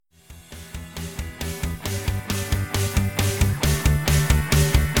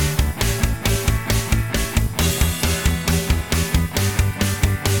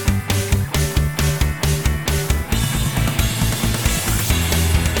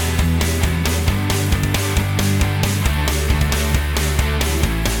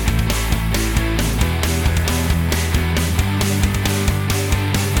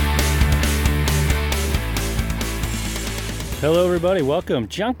Hello, everybody. Welcome.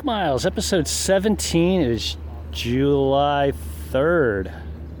 Junk Miles, episode 17 is July 3rd,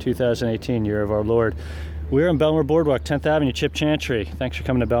 2018, year of our Lord. We're in Belmar Boardwalk, 10th Avenue, Chip Chantry. Thanks for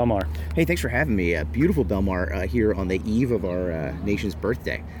coming to Belmar. Hey, thanks for having me. Beautiful Belmar here on the eve of our nation's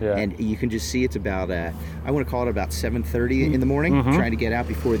birthday. Yeah. And you can just see it's about, I want to call it about 7:30 in the morning, trying to get out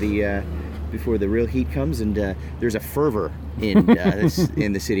before the real heat comes. And there's a fervor in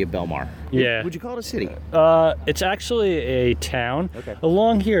in the city of Belmar. Yeah. Would you call it a city? It's actually a town. Okay.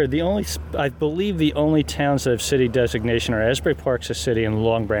 Along here, I believe the only towns that have city designation are Asbury Park's a city and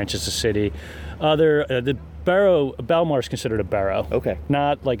Long Branch is a city. The borough, Belmar is considered a borough. Okay.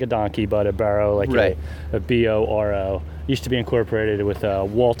 Not like a donkey, but a borough, like Right. a B-O-R-O. Used to be incorporated with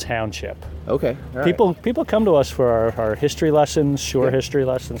Wall Township. Okay. All right. People come to us for our history lessons, history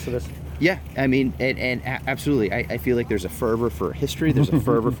lessons for this. Yeah, I mean, and absolutely. I feel like there's a fervor for history. There's a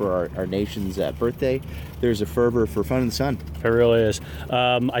fervor for our nation's birthday. There's a fervor for fun in the sun. It really is.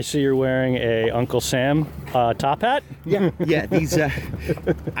 I see you're wearing a Uncle Sam top hat. Yeah. These,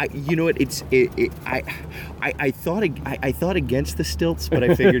 you know what? I thought against the stilts, but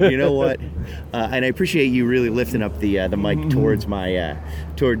I figured, you know what? And I appreciate you really lifting up the mic towards my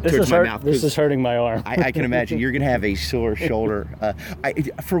towards my mouth. This is hurting my arm. I can imagine you're gonna have a sore shoulder.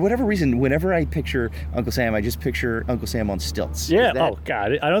 For whatever reason, whenever I picture Uncle Sam, I just picture Uncle Sam on stilts. Yeah. Oh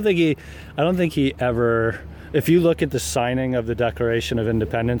God. I don't think he ever. If you look at the signing of the Declaration of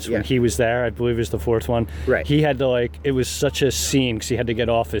Independence when he was there, I believe it was the fourth one. Right. He had to it was such a scene because he had to get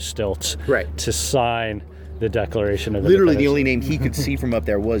off his stilts. Right. To sign the Declaration of Literally, Independence. the only name he could see from up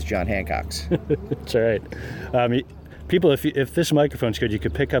there was John Hancock's. That's right. People, if this microphone's good, you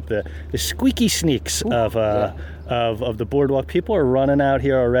could pick up the squeaky sneaks of the boardwalk. People are running out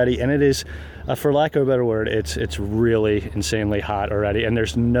here already, and it is, for lack of a better word, it's really insanely hot already, and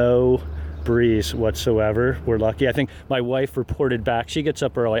there's no breeze whatsoever. We're lucky. I think my wife reported back. She gets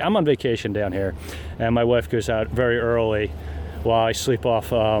up early. I'm on vacation down here, and my wife goes out very early while I sleep off,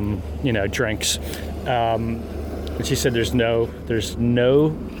 drinks. And she said there's no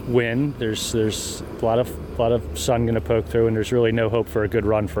wind. There's a lot of sun going to poke through, and there's really no hope for a good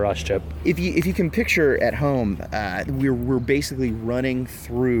run for us, Chip. If you can picture at home, we're basically running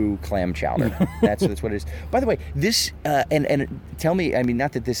through clam chowder. That's what it is. By the way, this and tell me, I mean,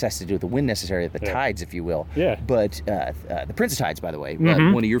 not that this has to do with the wind necessarily, the tides, if you will. Yeah. But the Prince of Tides, by the way,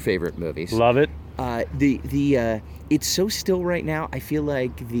 one of your favorite movies. Love it. It's so still right now. I feel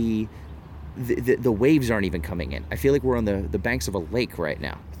like the waves aren't even coming in. I feel like we're on the banks of a lake right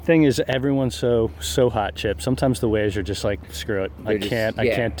now. Thing is, everyone's so hot, Chip. Sometimes the waves are just like, screw it. I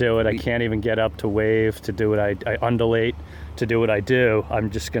can't do it. I can't even get up to wave, to do it. I undulate to do what I do. I'm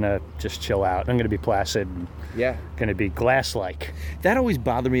just gonna chill out. I'm gonna be placid. And gonna be glass-like. That always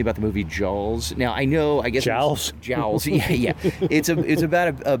bothered me about the movie Jaws. Now I guess Jowls. Jowls. Yeah. It's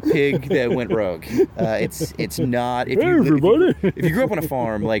about a pig that went rogue. It's not. If you grew up on a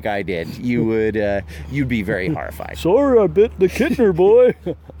farm like I did, you'd be very horrified. Sorry, I bit the Kittner boy.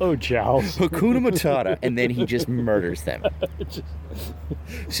 Oh, Jowls. Hakuna Matata, and then he just murders them.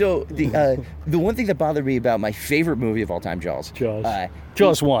 So the one thing that bothered me about my favorite movie of all time, Jaws.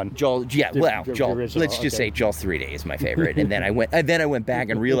 Jaws 1. Jaws. Yeah. Well, Jaws. Let's just say Jaws 3D is my favorite, and then I went back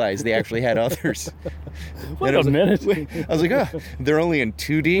and realized they actually had others. Wait a minute. I was like, oh, they're only in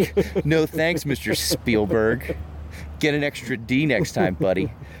 2D. No thanks, Mr. Spielberg. Get an extra D next time,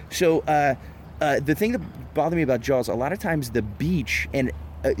 buddy. So the thing that bothered me about Jaws, a lot of times the beach and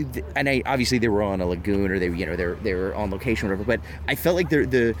obviously they were on a lagoon or they were on location or whatever, but I felt like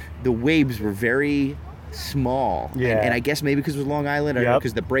the waves were very small. Yeah. And I guess maybe because it was Long Island, or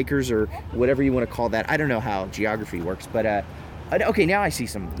because the breakers or whatever you want to call that. I don't know how geography works, but okay, now I see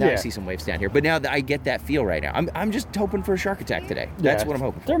some waves down here. But now I get that feel right now. I'm just hoping for a shark attack today. That's what I'm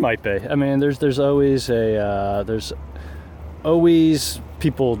hoping for. There might be. I mean, there's always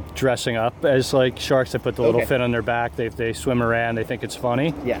people dressing up as like sharks that put the little fin on their back. They swim around. They think it's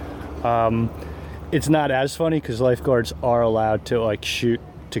funny. Yeah. It's not as funny because lifeguards are allowed to shoot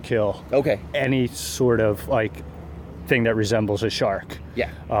to kill. Okay. Any sort of thing that resembles a shark. Yeah.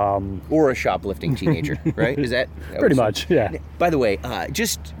 Or a shoplifting teenager, right? Is that pretty much? Yeah. By the way,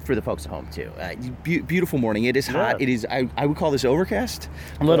 just for the folks at home too, beautiful morning. It is hot. Yeah. It is. I would call this overcast.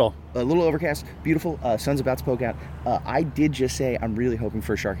 A little overcast. Beautiful. Sun's about to poke out. I did just say I'm really hoping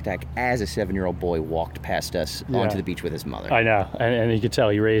for a shark attack as a 7-year-old boy walked past us onto the beach with his mother. I know, and you could tell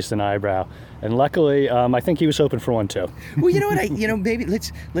he raised an eyebrow. And luckily, I think he was hoping for one too. Well, you know what? Maybe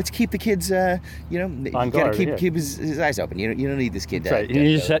let's keep the kids. On guard, keep his eyes open. You don't need this kid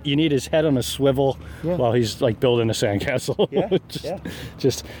Right. You need his head on a swivel while he's like building a sandcastle.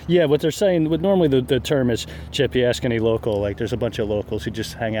 What they're saying, what normally the term is, Chip, you ask any local, like there's a bunch of locals who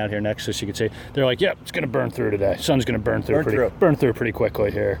just hang out here next to us, you could say, they're like, yep, it's going to burn through today. Sun's going to burn through pretty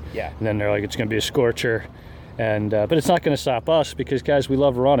quickly here. Yeah. And then they're like, it's going to be a scorcher. And but it's not going to stop us because, guys, we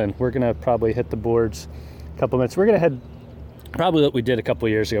love running. We're going to probably hit the boards a couple minutes. We're going to head, probably what we did a couple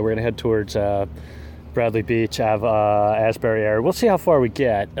of years ago, we're going to head towards Bradley Beach, Asbury area. We'll see how far we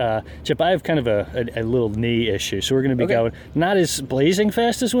get. Chip, I have kind of a little knee issue, so we're going to be going not as blazing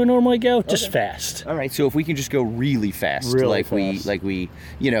fast as we normally go, just fast. All right, so if we can just go really fast, we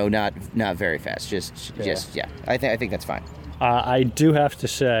not very fast, I think that's fine. I do have to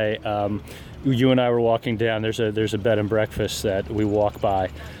say, you and I were walking down. There's a bed and breakfast that we walk by.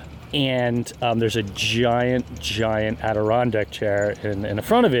 And there's a giant Adirondack chair in the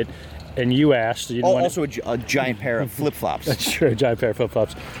front of it. And you asked... also a giant pair of flip-flops. That's true, a giant pair of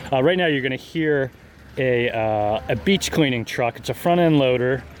flip-flops. Right now you're going to hear a beach cleaning truck. It's a front-end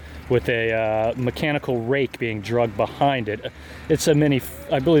loader with a mechanical rake being dragged behind it. It's a mini,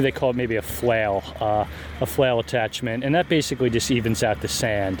 I believe they call it maybe a flail attachment, and that basically just evens out the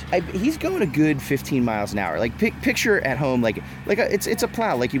sand. He's going a good 15 miles an hour. Like picture at home, it's a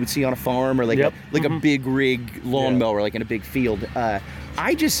plow like you would see on a farm, or a big rig lawnmower, like in a big field.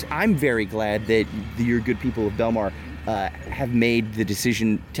 I'm very glad that your good people of Belmar have made the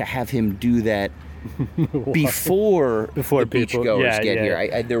decision to have him do that before the beachgoers get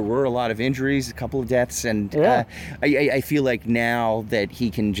here. There were a lot of injuries, a couple of deaths, and I feel like now that he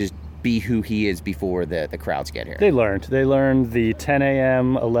can just be who he is before the crowds get here. They learned the 10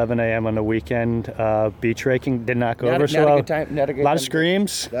 a.m., 11 a.m. on the weekend beach raking did not go over so well. A lot of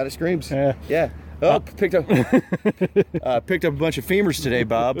screams. A lot of screams. Yeah. Oh, picked up a bunch of femurs today,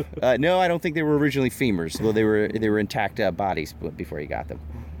 Bob. No, I don't think they were originally femurs. Well, they were intact bodies before you got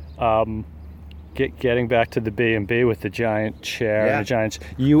them. Getting back to the B&B with the giant chair and the giants,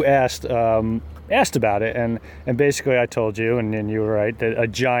 you asked about it, and basically I told you, and you were right, that a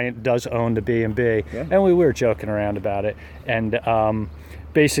giant does own the B&B, and we were joking around about it, and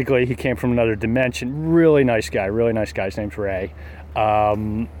basically he came from another dimension. Really nice guy. His name's Ray.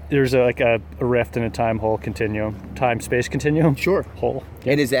 There's a rift in a time-space continuum. Sure. Hole.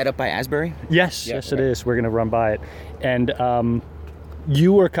 And is that up by Asbury? Yes, it is. We're going to run by it. And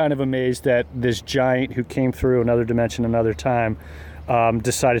you were kind of amazed that this giant who came through another dimension, another time,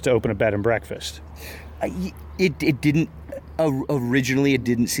 decided to open a bed and breakfast. It didn't... Originally, it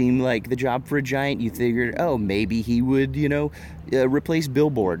didn't seem like the job for a giant. You figured, maybe he would, replace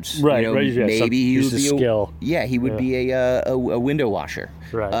billboards. Right, Yeah, maybe he would be skill. He would be a window washer.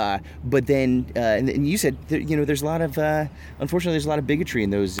 Right. But then, and you said, there's a lot of, unfortunately, there's a lot of bigotry in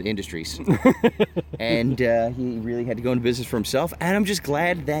those industries. And he really had to go into business for himself. And I'm just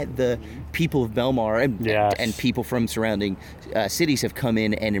glad that the people of Belmar and people from surrounding cities have come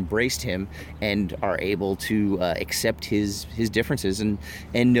in and embraced him and are able to accept his differences and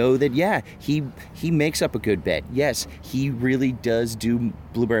know that he makes up a good bet. Yes, he really does do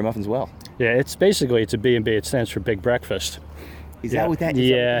blueberry muffins well. Yeah, it's a B&B. It stands for Big Breakfast. Is that what that is?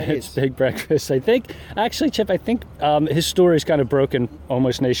 Yeah, it's Big Breakfast. I think, actually, Chip, his story is kind of broken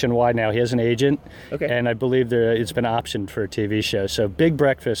almost nationwide now. He has an agent, and I believe it's been optioned for a TV show. So Big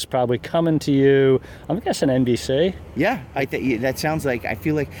Breakfast probably coming to you, I'm guessing NBC. Yeah, that sounds like, I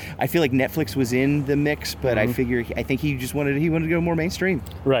feel like Netflix was in the mix, but I think he just wanted to go more mainstream.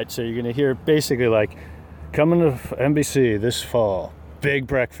 Right, so you're going to hear basically like, coming to NBC this fall, Big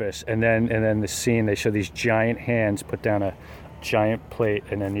Breakfast, and then the scene, they show these giant hands put down a giant plate,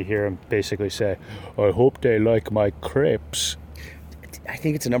 and then you hear him basically say, I hope they like my crepes. I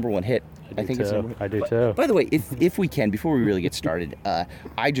think it's a number one hit. I do too. By the way, if we can, before we really get started,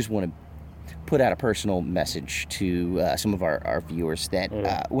 I just want to put out a personal message to some of our viewers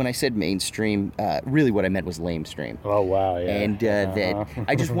that when I said mainstream, really what I meant was lamestream. Oh, wow, yeah. And that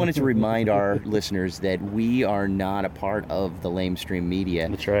I just wanted to remind our listeners that we are not a part of the lamestream media.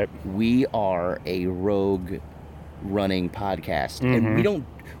 That's right. We are a rogue running podcast, and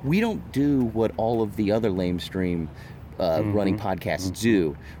we don't do what all of the other lamestream running podcasts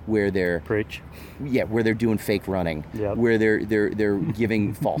do, where they're where they're doing fake running, where they're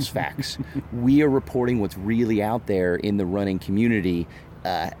giving false facts. We are reporting what's really out there in the running community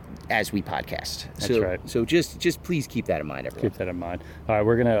as we podcast. That's right. So just please keep that in mind, everyone. Keep that in mind. All right,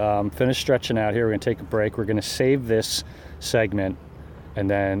 we're gonna finish stretching out here. We're gonna take a break. We're gonna save this segment, and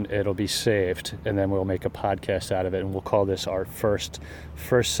then it'll be saved, and then we'll make a podcast out of it, and we'll call this our first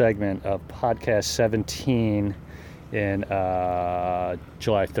segment of podcast 17 in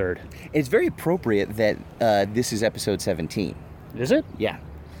July 3rd. It's very appropriate that this is episode 17. Is it? Yeah.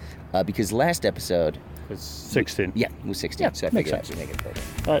 Because last episode... It's 16. Yeah, it was 16, Yeah, so I makes figured sense. I should make it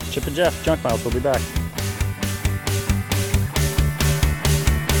further. All right, Chip and Jeff, Junk Miles, we'll be back.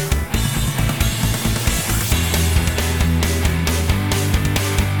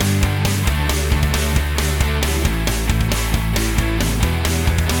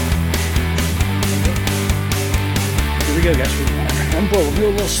 Here we go, guys. I'm a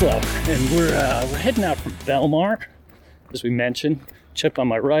little slow, and we're heading out from Belmar, as we mentioned. Chip on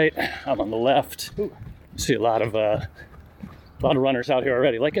my right, I'm on the left. See a lot of runners out here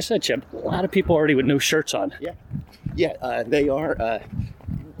already. Like I said, Chip, a lot of people already with no shirts on. Yeah, they are.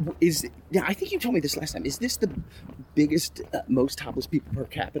 I think you told me this last time. Is this the biggest, most topless people per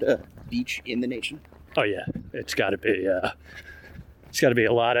capita beach in the nation? Oh yeah, it's got to be. It's got to be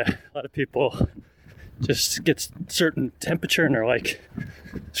a lot of people. Just get certain temperature and they're like,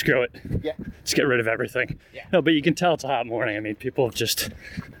 screw it. Yeah. Let's get rid of everything. Yeah. No, but you can tell it's a hot morning. I mean, people have just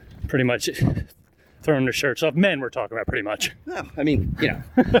pretty much thrown their shirts off. Men we're talking about pretty much. No, I mean,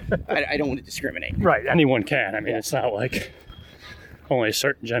 I don't want to discriminate. Right, anyone can. I mean, it's not like only a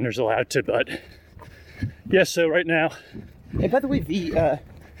certain gender's allowed to, but yeah, so right now, And by the way, the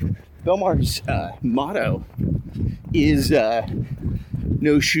Belmar's motto is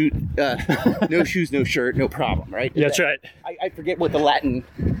no shoes, no shirt, no problem, right? that's right. I forget what the Latin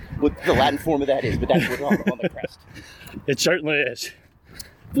form of that is, but that's what's on the crest. It certainly is.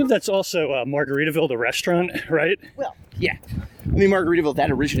 I believe that's also Margaritaville, the restaurant, right? Well, yeah. I mean, Margaritaville,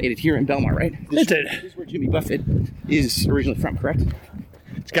 that originated here in Belmar, right? It did. This is where Jimmy Buffett is originally from, correct?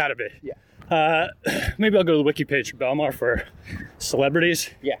 It's got to be. Yeah. Maybe I'll go to the wiki page for Belmar for celebrities.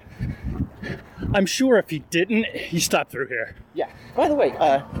 Yeah. I'm sure if he didn't, he stopped through here. Yeah. By the way,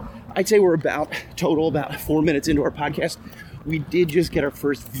 I'd say we're about 4 minutes into our podcast. We did just get our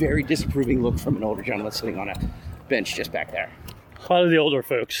first very disapproving look from an older gentleman sitting on a bench just back there. A lot of the older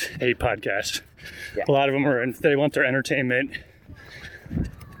folks hate podcasts. Yeah. A lot of them they want their entertainment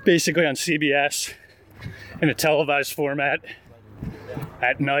basically on CBS in a televised format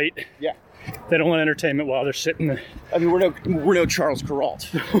at night. Yeah. They don't want entertainment while they're sitting. I mean, we're no Charles Kuralt.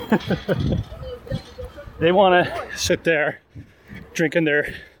 They want to sit there drinking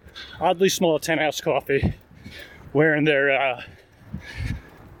their oddly small 10-ounce coffee, wearing their,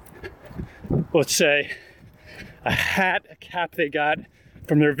 let's say, a cap they got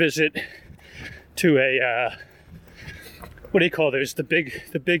from their visit to a, what do you call those? The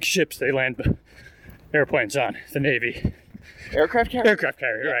big ships they land airplanes on, the Navy. Aircraft carrier? Aircraft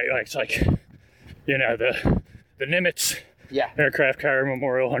carrier, right? Like, it's like, the Nimitz. Yeah. Aircraft carrier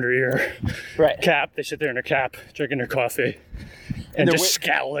Memorial 100-year Right. cap. They sit there in their cap, drinking their coffee, and they're just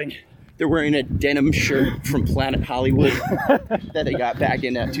scowling. They're wearing a denim shirt from Planet Hollywood that they got back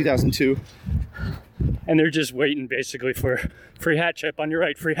in 2002. And they're just waiting basically for free hat, Chip. On your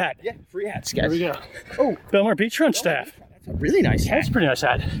right, free hat. Yeah, free hats, There guys. we go. Oh, Belmar Beachfront staff. that's a really nice hat. That's a pretty nice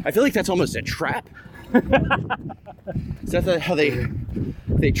hat. I feel like that's almost a trap. Is that how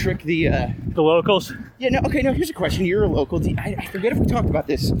they trick the? The locals. Yeah. No. Okay. No. Here's a question. You're a local. I forget if we talked about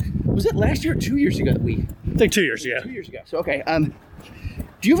this. Was it last year or 2 years ago that we? I think 2 years ago. 2 years ago. So okay.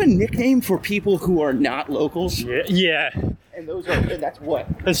 Do you have a nickname for people who are not locals? Yeah. And that's what?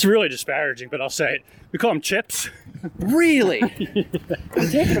 That's really disparaging, but I'll say it. We call them Chips. Really? I'm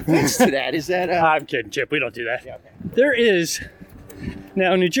taking offense to that. Is that? I'm kidding, Chip. We don't do that. Yeah, okay. There is,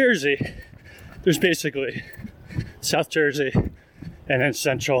 now in New Jersey, there's basically South Jersey and then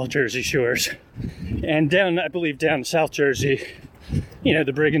Central Jersey shores. And down, I believe down South Jersey,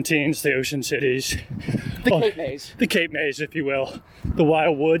 the Brigantines, the Ocean Cities. The Cape Mays. The Cape Mays, if you will. The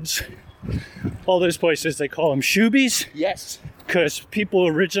Wild Woods. All those places, they call them shoobies. Yes. Because people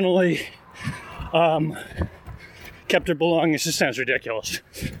originally kept their belongings. This sounds ridiculous,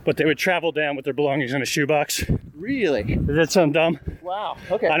 but they would travel down with their belongings in a shoebox. Really? Does that sound dumb? Wow.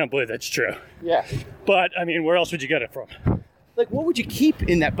 Okay. I don't believe that's true. Yeah. But, I mean, where else would you get it from? Like, what would you keep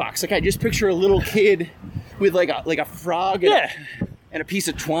in that box? Like, I just picture a little kid with like a frog and, and a piece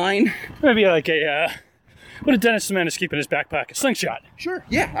of twine. Maybe like what did Dennis the Menace keep in his backpack? A slingshot. Sure.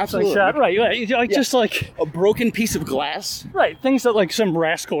 Yeah, absolutely. Slingshot, right. Just like... A broken piece of glass. Right, things that like some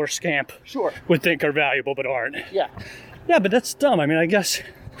rascal or scamp Sure. would think are valuable but aren't. Yeah. Yeah, but that's dumb. I mean, I guess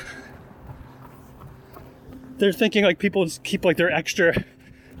they're thinking like people keep like their extra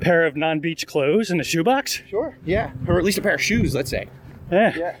pair of non-beach clothes in the shoebox. Sure. Yeah. Or at least a pair of shoes, let's say.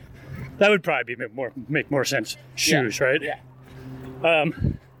 Yeah. Yeah. That would probably make more sense. Shoes, Yeah. right? Yeah.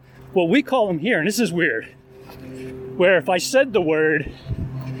 What we call them here, and this is weird, where if I said the word,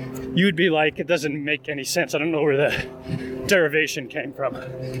 you'd be like, it doesn't make any sense. I don't know where the derivation came from.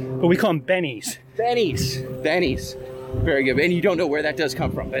 But we call them bennies. Bennies. Very good. And you don't know where that does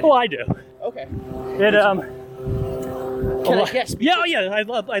come from, but Oh, I do. okay. It Can I guess? Yeah, yeah. I'd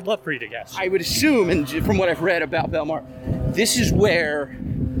love for you to guess. I would assume, and from what I've read about Belmar, this is where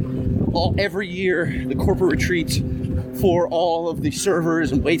every year the corporate retreats for all of the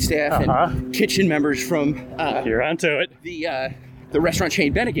servers and waitstaff and kitchen members from You're onto it. the restaurant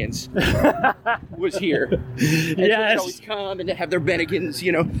chain Bennigan's was here. And so they'd always come and they have their Bennigan's,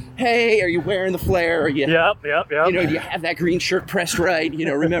 you know, hey, are you wearing the flare? Are you, Yep. you know, do you have that green shirt pressed right? You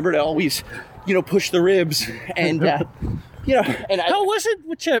know, remember to always, you know, push the ribs. And, you know, and How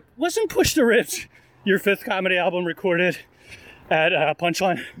wasn't Push the Ribs your 5th comedy album recorded at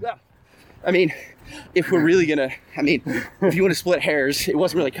Punchline? well, I mean, if we're really gonna, if you want to split hairs, it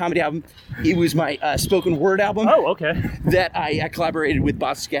wasn't really a comedy album. It was my spoken word album. Oh, okay. That I collaborated with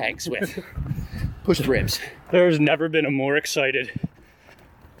Boz Skaggs with. Push the Ribs. There's never been a more excited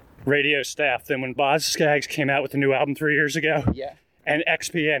radio staff than when Boz Skaggs came out with a new album 3 years ago. Yeah. And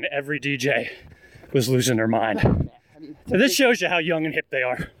XPN, every DJ was losing their mind. So this shows you how young and hip they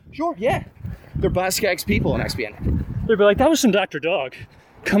are. Sure, yeah. They're Boz Skaggs people in XPN. They'd be like, that was some Dr. Dog.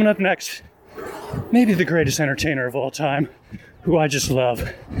 Coming up next, maybe the greatest entertainer of all time, who I just love.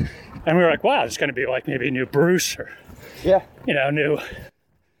 And we were like, wow, it's going to be like maybe new Bruce or, Yeah. you know, new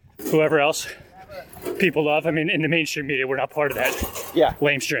whoever else people love. I mean, in the mainstream media, we're not part of that Yeah.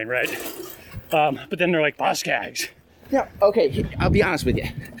 lame strain, right? But then they're like, Boz Skaggs. Yeah, okay, I'll be honest with you.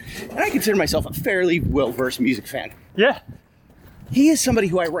 And I consider myself a fairly well-versed music fan. Yeah. He is somebody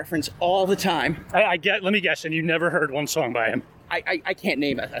who I reference all the time. Let me guess, and you never heard one song by him. I can't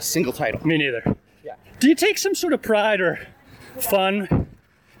name a single title. Me neither. Yeah. Do you take some sort of pride or fun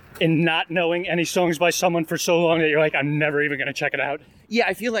in not knowing any songs by someone for so long that you're like, I'm never even going to check it out? Yeah,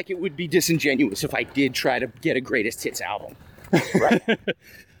 I feel like it would be disingenuous if I did try to get a greatest hits album. Right?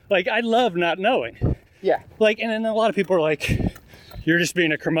 Like, I love not knowing. Yeah. Like, and then a lot of people are like, you're just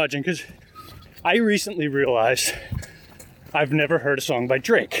being a curmudgeon, because I recently realized I've never heard a song by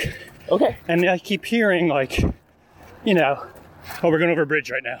Drake. Okay. And I keep hearing, like, you know, we're going over a bridge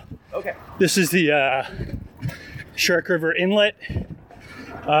right now. Okay. This is the Shark River Inlet.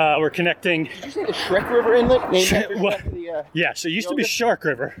 We're connecting. Did you say the Shrek River Inlet? Named after What? the, Yeah, so it used to be Yoda? Shark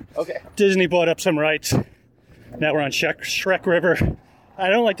River. Okay. Disney bought up some rights. Now we're on Shrek River. I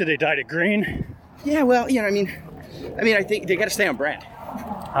don't like that they dyed it green. Yeah, well, you know, I mean, I think they got to stay on brand.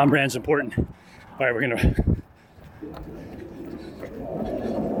 On brand's important. All right, we're gonna.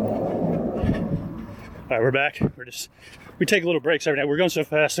 All right, we're back. We take little breaks every night. We're going so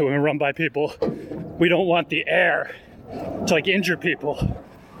fast that when we run by people, we don't want the air to like injure people.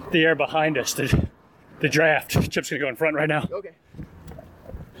 The air behind us, the draft. Chip's gonna go in front right now. Okay.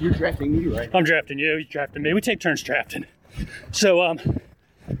 You're drafting me, right? I'm drafting you, you're drafting me. We take turns drafting. So,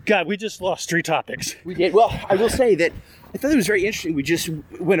 God, we just lost 3 topics. We did. Well, I will say that I thought it was very interesting. We just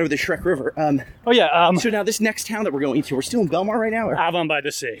went over the Shrek River. Oh yeah, So now this next town that we're going to, we're still in Belmar right now? Or? Avon by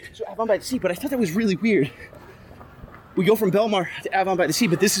the Sea. So Avon by the Sea, but I thought that was really weird. We go from Belmar to Avon by the Sea,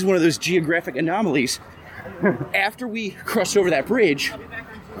 but this is one of those geographic anomalies. After we crossed over that bridge,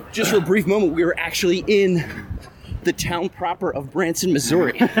 just for a brief moment, we were actually in the town proper of Branson,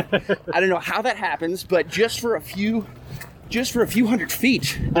 Missouri. I don't know how that happens, but just for a few hundred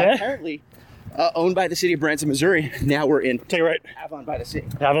feet, apparently owned by the city of Branson, Missouri. Now we're in Take it right. Avon by the Sea.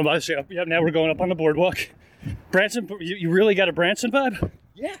 Avon by the Sea. Yep, now we're going up on the boardwalk. Branson, you really got a Branson vibe?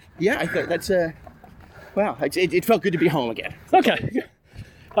 Yeah, I thought that's wow, it felt good to be home again. Okay.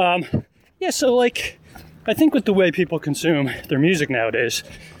 Yeah, so like, I think with the way people consume their music nowadays,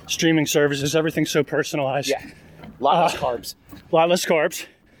 streaming services, everything's so personalized. Yeah, a lot less carbs. A lot less carbs.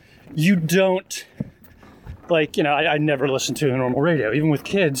 You don't, like, you know, I never listen to the normal radio. Even with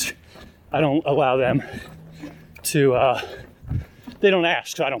kids, I don't allow them to, they don't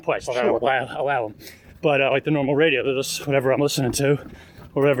ask, so I don't play. So I don't allow them. But like the normal radio, they're just whatever I'm listening to,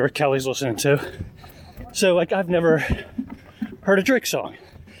 or whatever Kelly's listening to. So like, I've never heard a Drake song.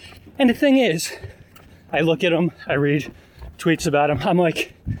 And the thing is, I look at him, I read tweets about him, I'm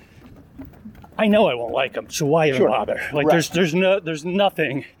like, I know I won't like him, so why even bother? Like, Right. there's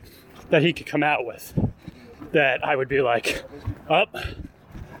nothing that he could come out with that I would be like, oh,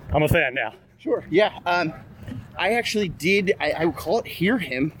 I'm a fan now. Sure. Yeah. I actually did. I would call it hear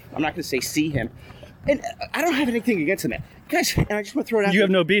him. I'm not going to say see him. And I don't have anything against him, man. Guys, and I just want to throw it out. You have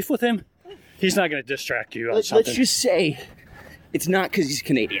no beef with him? He's not going to distract you on Let's something. just say it's not because he's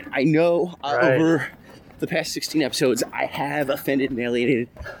Canadian. I know Right. over the past 16 episodes, I have offended and alienated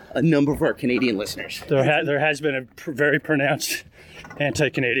a number of our Canadian listeners. There has been a very pronounced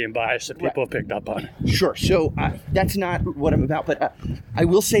anti-Canadian bias that people have picked up on. Sure. So that's not what I'm about, but I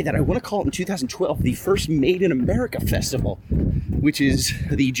will say that I want to call it in 2012 the first Made in America festival, which is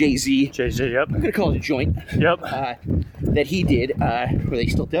the Jay-Z. Jay-Z, yep. I'm going to call it a joint. Yep. That he did, or that he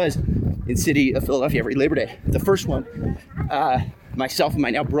still does, in city of Philadelphia every Labor Day. The first one, myself and my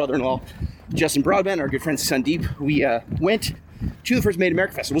now brother-in-law, Justin Broadbent, our good friend Sandeep, we went to the first Made in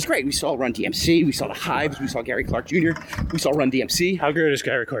America Festival. It was great. We saw Run DMC, we saw the Hives, we saw Gary Clark Jr., we saw Run DMC. How good is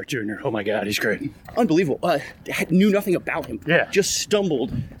Gary Clark Jr.? Oh my God, he's great. Unbelievable. Knew nothing about him. Yeah. Just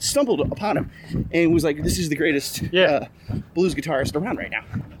stumbled upon him, and was like, this is the greatest blues guitarist around right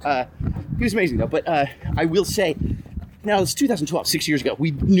now. He was amazing though. But I will say, now it's 2012, 6 years ago.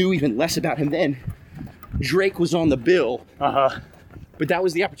 We knew even less about him then. Drake was on the bill. But that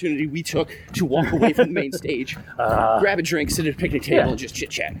was the opportunity we took to walk away from the main stage, grab a drink, sit at a picnic table, and just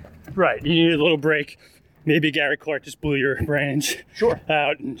chit-chat. Right. You need a little break. Maybe Gary Clark just blew your brains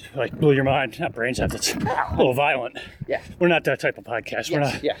out and like blew your mind. Not brains out, that's a little violent. Yeah. We're not that type of podcast.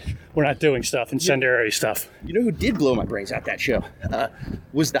 We're not doing stuff, incendiary stuff. You know who did blow my brains out that show?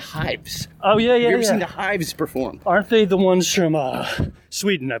 Was the Hives. Oh, yeah. Have you ever seen the Hives perform? Aren't they the ones from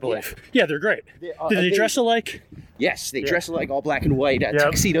Sweden, I believe? Yeah, they're great. Did they dress alike? Yes, they dress alike, all black and white,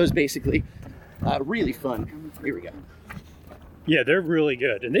 tuxedos basically. Really fun. Here we go. Yeah, they're really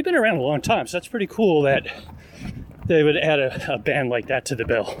good. And they've been around a long time, so that's pretty cool that they would add a band like that to the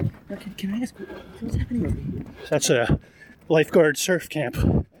bill. Can I ask, what's happening over here? That's a lifeguard surf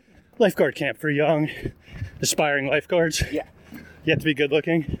camp. Lifeguard camp for young, aspiring lifeguards. Yeah. You have to be good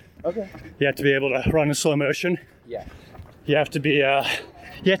looking. Okay. You have to be able to run in slow motion. Yeah. You have to be, you have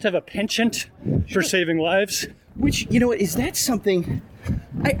to have a penchant for saving lives. Which, you know, is that something,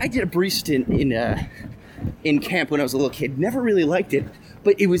 I did a brief stint in camp when I was a little kid. Never really liked it,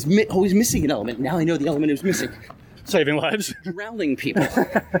 but it was always missing an element. Now I know the element it was missing. Saving lives? Drowning people.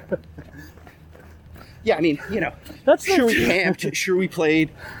 Yeah, I mean, you know, That's sure we camped, sure we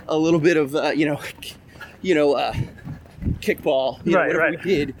played a little bit of, kickball, whatever we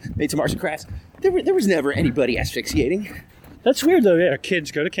did, made some arts and crafts. There was never anybody asphyxiating. That's weird though, yeah.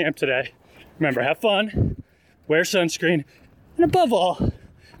 Kids, go to camp today. Remember, have fun, wear sunscreen, and above all,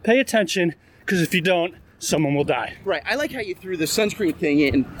 pay attention, because if you don't, someone will die. Right. I like how you threw the sunscreen thing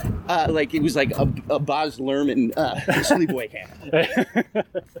in, like it was like a Baz Luhrmann sleepaway camp.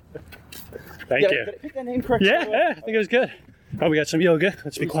 Thank you. Did I pick that name correctly? Yeah, I think it was good. Oh, we got some yoga.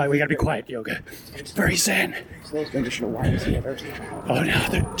 Let's be quiet. We gotta be quiet, yoga. Very zen. Oh no,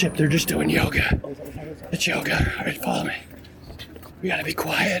 they're just doing yoga. It's yoga. All right, follow me. We gotta be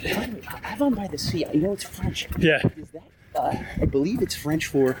quiet. Have on by the sea. You know it's French. Yeah. Is that? I believe it's French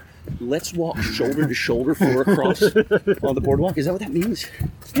for "let's walk shoulder to shoulder for across" on the boardwalk. Is that what that means?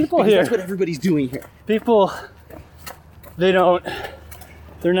 People here. That's what everybody's doing here. People, they're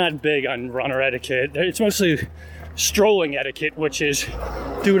not big on runner etiquette. It's mostly strolling etiquette, which is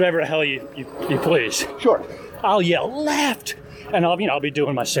do whatever the hell you please. Sure. I'll yell left, and I'll be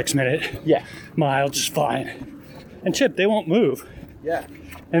doing my 6-minute mile just fine. And Chip, they won't move. Yeah.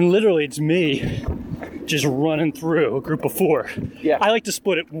 And literally, it's me just running through a group of 4. Yeah. I like to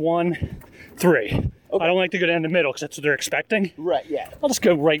split it 1, 3. Okay. I don't like to go down the middle because that's what they're expecting. Right. Yeah. I'll just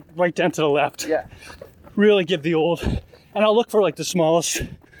go right down to the left. Yeah. Really give the old, and I'll look for like the smallest,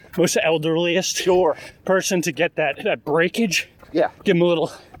 most elderliest person to get that breakage. Yeah. Give them a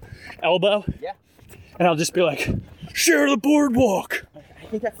little elbow. Yeah. And I'll just be like, share the boardwalk. I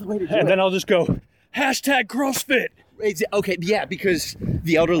think that's the way to do it. And then I'll just go, #CrossFit. Okay, yeah, because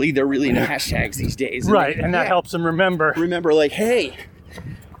the elderly, they're really into hashtags these days. Right, and that helps them remember. Remember, like, hey,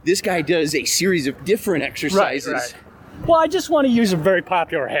 this guy does a series of different exercises. Right. Well, I just want to use a very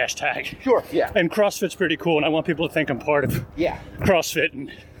popular hashtag. Sure, yeah. And CrossFit's pretty cool, and I want people to think I'm part of CrossFit,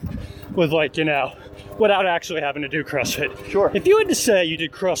 and with without actually having to do CrossFit. Sure. If you had to say you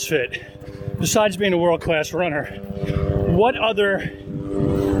did CrossFit, besides being a world-class runner, what other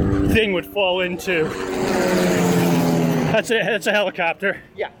thing would fall into? That's a helicopter.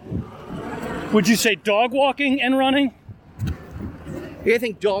 Yeah. Would you say dog walking and running? Yeah, I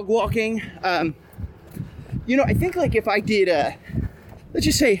think dog walking. I think like if I did,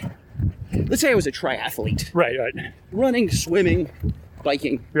 let's say I was a triathlete. Right. Running, swimming,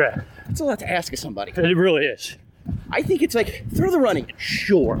 biking. Yeah. It's a lot to ask of somebody. It really is. I think it's like, throw the running in.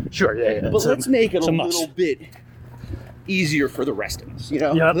 Sure, yeah. But let's make it a little bit easier for the rest of us,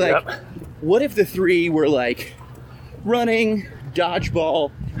 Yep. What if the 3 were like running,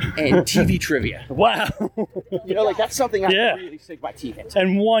 dodgeball, and TV trivia? Wow. That's something I can really sink my teeth into.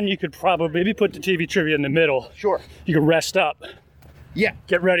 And one, you could probably maybe put the TV trivia in the middle. Sure. You could rest up. Yeah.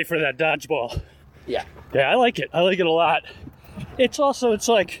 Get ready for that dodgeball. Yeah. Yeah, I like it. I like it a lot. it's also, it's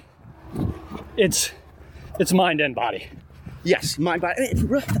like, it's mind and body. Yes, mind, body. And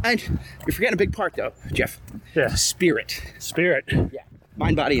you're forgetting a big part, though, Jeff. Yeah. Spirit. Spirit. Yeah.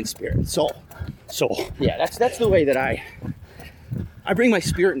 Mind, body, and spirit. Soul. Soul. Yeah, that's the way that I bring my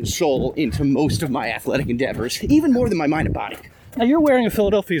spirit and soul into most of my athletic endeavors, even more than my mind and body. Now you're wearing a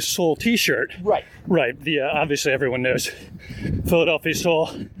Philadelphia Soul t-shirt. Right. Right. The obviously everyone knows Philadelphia Soul.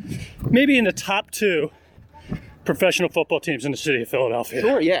 Maybe in the top 2 professional football teams in the city of Philadelphia.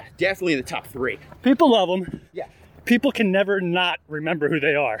 Sure, yeah. Definitely in the top 3. People love them. Yeah. People can never not remember who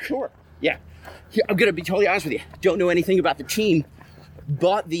they are. Sure. Yeah. I'm going to be totally honest with you. Don't know anything about the team.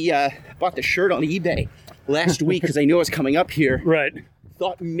 Bought the shirt on eBay last week because I knew I was coming up here. Right.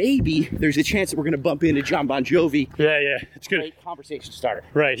 Thought maybe there's a chance that we're going to bump into John Bon Jovi. Yeah. It's good. Great conversation starter.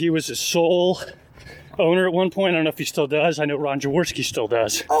 Right. He was a Soul owner at one point. I don't know if he still does. I know Ron Jaworski still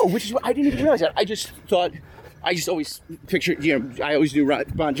does. Oh, which is what I didn't even realize that. I just always pictured, I always knew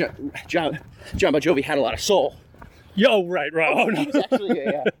John Bon Jovi had a lot of soul. Yo, right. Oh, no.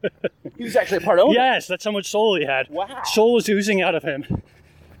 He was actually a part owner. Yes, that's how much soul he had. Wow. Soul was oozing out of him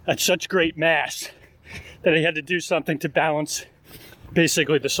at such great mass that he had to do something to balance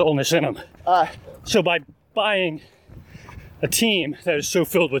basically the soulness in him. So by buying a team that is so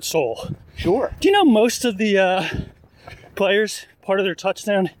filled with soul. Sure. Do you know most of the players, part of their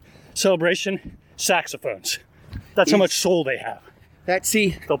touchdown celebration, saxophones? That's how much soul they have.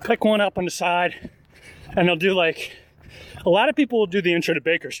 They'll pick one up on the side and they'll do like, a lot of people will do the intro to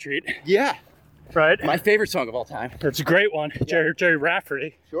Baker Street. Yeah. Right? My favorite song of all time. It's a great one. Yeah. Jerry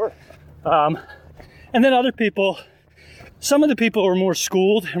Rafferty. Sure. And then other people, some of the people who are more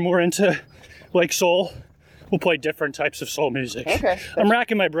schooled and more into like soul will play different types of soul music. Okay. I'm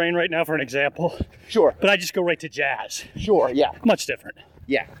racking my brain right now for an example. Sure. But I just go right to jazz. Sure, yeah. Much different.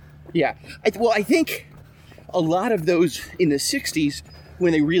 Yeah. I think a lot of those in the 60s,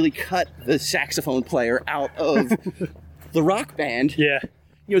 when they really cut the saxophone player out of the rock band, Yeah.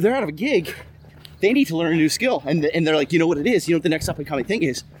 They're out of a gig. They need to learn a new skill. And they're like, you know what it is? You know what the next up-and-coming thing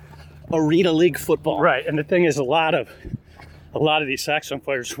is? Arena league football. Right. And the thing is, a lot of these saxophone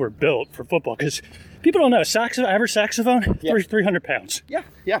players were built for football because people don't know, average saxophone, 300 pounds. Yeah.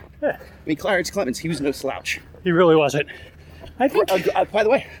 I mean, Clarence Clemens, he was no slouch. He really wasn't. I think. By the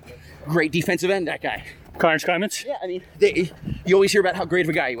way, great defensive end, that guy. Clarence Clemens? Yeah, I mean, you always hear about how great of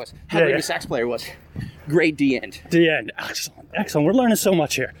a guy he was, how great of a sax player was. Great D end. D end. Excellent. We're learning so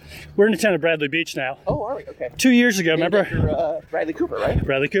much here. We're in the town of Bradley Beach now. Oh, are we? Okay. 2 years ago, Named remember? after, Bradley Cooper, right?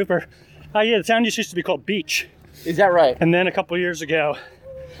 Bradley Cooper. Yeah, the town used to be called Beach. Is that right? And then a couple years ago,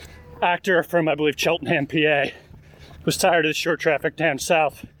 actor from, I believe, Cheltenham, PA, was tired of the short traffic down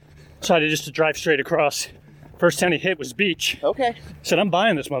south, decided just to drive straight across. First town he hit was Beach. Okay. Said, I'm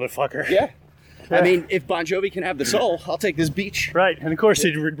buying this motherfucker. Yeah. I mean, if Bon Jovi can have the soul, I'll take this Beach. Right, and of course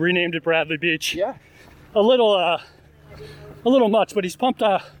he renamed it Bradley Beach. Yeah. A little much, but he's pumped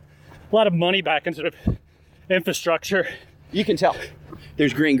a lot of money back into the infrastructure. You can tell.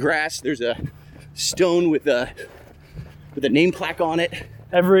 There's green grass. There's a stone with a name plaque on it.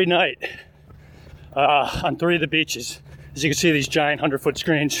 Every night on 3 of the beaches, as you can see, these giant 100-foot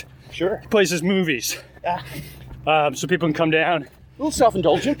screens. Sure. He plays his movies, so people can come down. A little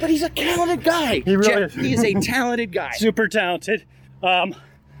self-indulgent, but he's a talented guy. He really is. He is a talented guy. Super talented.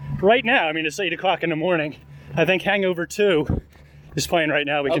 Right now, I mean, it's 8 o'clock in the morning. I think Hangover 2 is playing right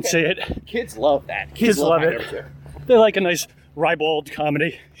now. We can see it. Kids love that. Kids love it. Hangover 2. They like a nice ribald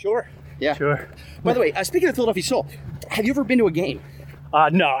comedy. Sure. Yeah. Sure. By the way, speaking of Philadelphia Soul, have you ever been to a game?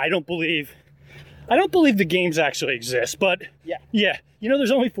 No, I don't believe the games actually exist, but yeah.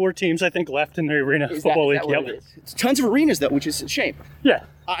 There's only 4 teams, I think, left in the Arena Football League. Yep. It's tons of arenas, though, which is a shame. Yeah.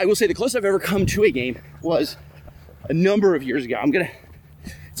 I will say the closest I've ever come to a game was a number of years ago.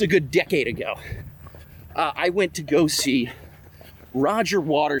 It's a good decade ago. I went to go see Roger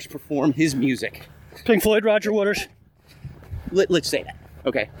Waters perform his music. Pink Floyd, Roger Waters? Let's say that,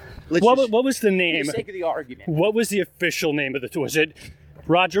 okay? What was the name? For the sake of the argument. What was the official name of the tour? Was it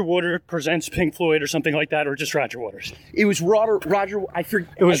Roger Waters presents Pink Floyd or something like that, or just Roger Waters? It was Roger. I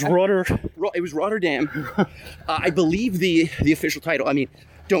forget. It was Rotter. It was Rotterdam. I believe the official title. I mean,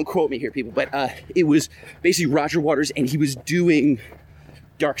 don't quote me here, people, but it was basically Roger Waters, and he was doing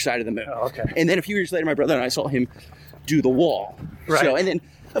Dark Side of the Moon. Oh, okay. And then a few years later, my brother and I saw him do The Wall. Right. So, and then,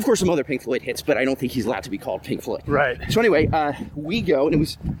 of course, some other Pink Floyd hits, but I don't think he's allowed to be called Pink Floyd. Right. So anyway, we go, and it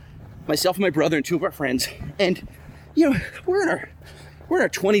was myself and my brother and 2 of our friends, and we're in our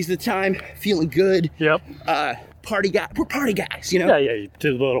 20s at the time, feeling good. Yep. Party guy. We're party guys, Yeah, you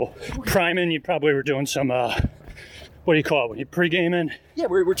did a little priming. You probably were doing some, what do you call it, when you pre-gaming? Yeah,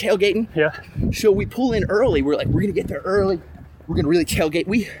 we're tailgating. Yeah. So we pull in early. We're like, we're going to get there early. We're gonna really tailgate.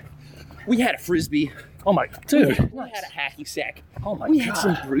 We had a Frisbee. Oh my, dude. We had a hacky sack. Oh my We God. had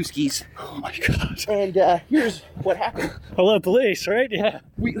some brewskis. Oh my God. And here's what happened. Hello, police, right? Yeah.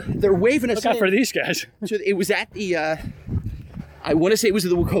 They're waving us Look out in. for these guys. So it was at the, I want to say it was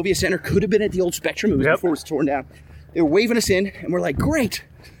at the Wachovia Center. Could have been at the old Spectrum. It was before it was torn down. They were waving us in, and we're like, great.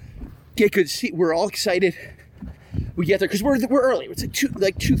 Get good seat. We're all excited. We get there because we're early. It's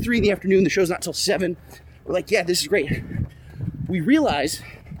like 2, 3 in the afternoon. The show's not till 7. We're like, yeah, this is great. We realize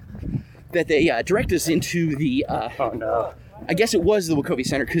that they directed us into the. Oh no. I guess it was the Wachovia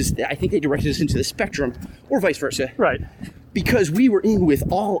Center because I think they directed us into the Spectrum, or vice versa. Right. Because we were in with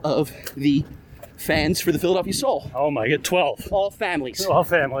all of the fans for the Philadelphia Soul. Oh my God, 12. All families. All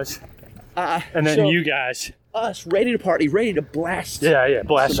families. And then so you guys. Us ready to party, ready to blast. Yeah,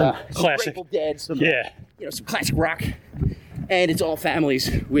 blast some some classic. Grateful Dead, some some classic rock, and it's all families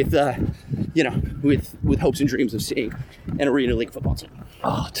with with hopes and dreams of seeing an Arena League football team.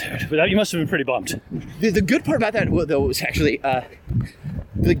 Oh, dude, you must have been pretty bummed. The good part about that though was actually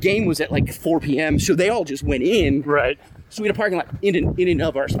the game was at like 4 p.m. so they all just went in. Right. So we had a parking lot in and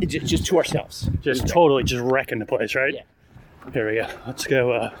of ours, just to ourselves. Just totally just wrecking the place, right? Yeah. Here we go. Let's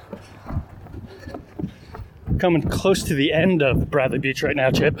go. Coming close to the end of Bradley Beach right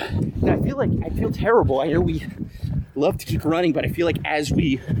now, Chip. And I feel terrible. I know we love to keep running, but I feel like as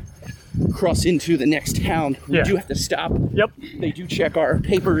we cross into the next town, we do have to stop. Yep. They do check our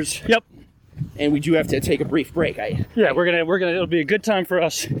papers. Yep. And we do have to take a brief break. We're gonna. It'll be a good time for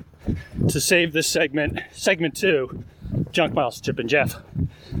us to save this segment 2, Junk Miles, Chip and Jeff,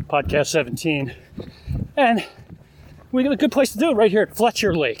 podcast 17, and we got a good place to do it right here at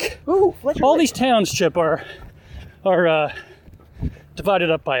Fletcher Lake. Ooh, Fletcher All Lake. these towns, Chip, are divided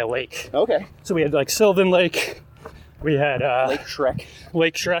up by a lake. Okay. So we had like Sylvan Lake, we had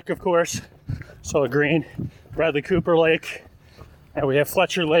Lake Shrek, of course, Sola Green, Bradley Cooper Lake, and we have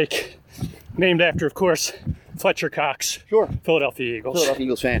Fletcher Lake, named after, of course, Fletcher Cox. Sure. Philadelphia Eagles. Philadelphia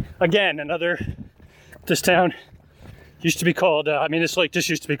Eagles fan. Again, this town used to be called, this lake just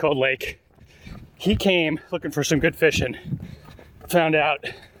used to be called Lake. He came looking for some good fishing, found out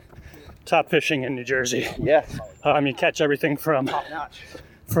top fishing in New Jersey. Yeah. Catch everything from Top notch.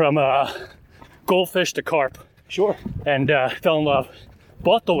 goldfish to carp. Sure. And fell in love.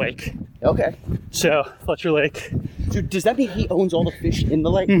 Bought the lake. Okay. So, Fletcher Lake. So does that mean he owns all the fish in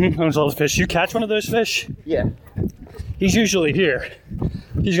the lake? Owns all the fish. You catch one of those fish, Yeah. he's usually here.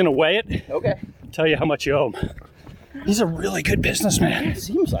 He's going to weigh it, Okay. tell you how much you owe him. He's a really good businessman. It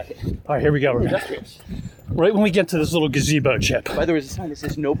seems like it. All right, here we go. Industrious. Right when we get to this little gazebo, Chip. By the way, there's a sign that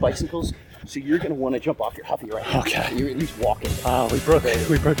says no bicycles, so you're going to want to jump off your Huffy right now. Okay. You're at least walking. We broke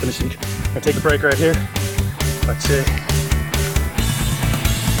the machine. Gonna take a break right here. Let's see.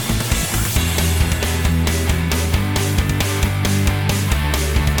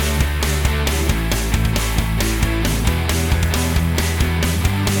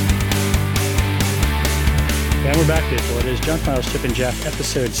 And we're back, people. It is Junk Miles, Chip and Jeff,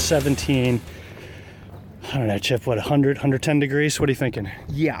 episode 17. I don't know, Chip, 100, 110 degrees? What are you thinking?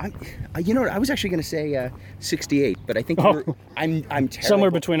 Yeah. You know what? I was actually going to say 68, but I think I'm terrible.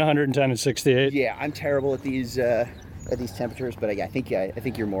 Somewhere between 110 and 68. Yeah, I'm terrible at these temperatures, but I think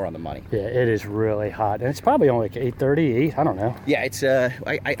you're more on the money. Yeah, it is really hot. And it's probably only like 8:38. I don't know. Yeah, it's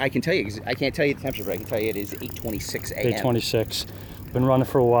I can tell you, 'cause I can't tell you the temperature, but I can tell you it is 8:26 a.m. 8:26. Been running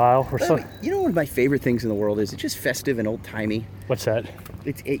for a while. You know one of my favorite things in the world is it's just festive and old-timey. What's that?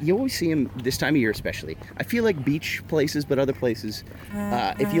 You always see them this time of year, especially. I feel like beach places, but other places.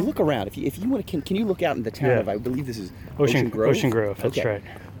 If you look around, if you want to, can you look out in the town of, I believe this is Ocean Grove? Ocean Grove, that's okay.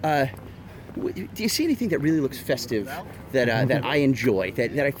 right. Do you see anything that really looks festive that that I enjoy,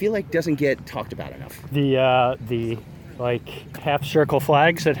 that I feel like doesn't get talked about enough? The like half circle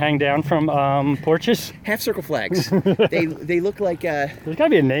flags that hang down from porches. Half circle flags. they look like. There's got to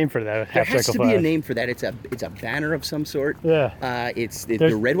be a name for that. There Half has circle to flag. be a name for that. It's a banner of some sort. Yeah. It's the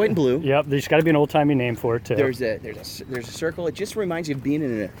red, white, and blue. Yep. There's got to be an old timey name for it too. There's a circle. It just reminds you of being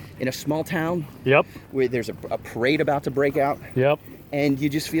in a small town. Yep. Where there's a parade about to break out. Yep. And you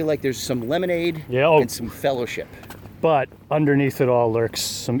just feel like there's some lemonade and some fellowship. But underneath it all lurks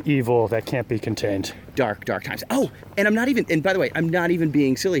some evil that can't be contained. Dark times. Oh, and I'm not even. And by the way, I'm not even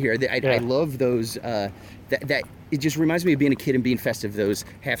being silly here. I love those. That it just reminds me of being a kid and being festive. Those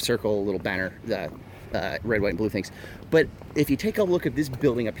half circle little banner, red, white, and blue things. But if you take a look at this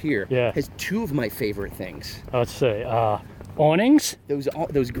building up here, has two of my favorite things. Let's see. Awnings.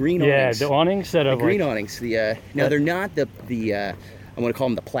 Those green awnings. Yeah, the awnings that are green awnings. They're not the I want to call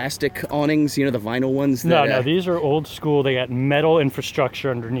them the plastic awnings, the vinyl ones. No, these are old school. They got metal infrastructure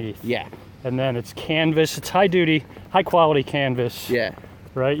underneath. Yeah. And then it's canvas. It's high duty, high quality canvas. Yeah.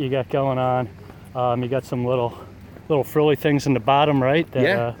 Right, you got going on. You got some little frilly things in the bottom, right? That,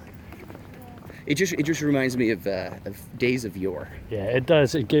 Yeah. It just reminds me of days of yore. Yeah, it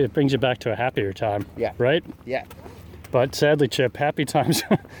does. It brings you back to a happier time. Yeah. Right? Yeah. But sadly, Chip, happy times.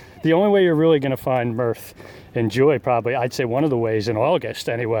 The only way you're really going to find mirth and joy, probably, I'd say one of the ways in August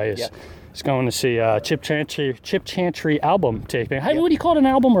anyway, is going to see Chip Chantry album taping. Hey, what do you call it, an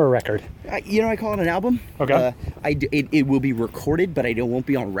album or a record? I call it an album. Okay. It will be recorded, but it won't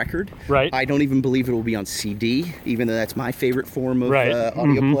be on record. Right. I don't even believe it will be on CD, even though that's my favorite form of Right.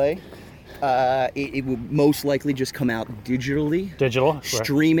 audio play. It will most likely just come out digitally. Digital. Right.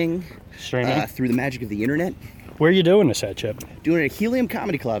 Streaming. Streaming. Through the magic of the internet. Where are you doing this at, Chip? Doing it at Helium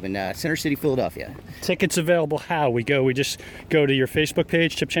Comedy Club in Center City, Philadelphia. Tickets available how? We just go to your Facebook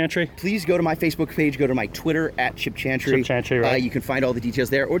page, Chip Chantry? Please go to my Facebook page, go to my Twitter at Chip Chantry. Chip Chantry, right. You can find all the details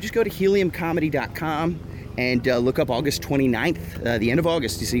there, or just go to heliumcomedy.com and look up August 29th, the end of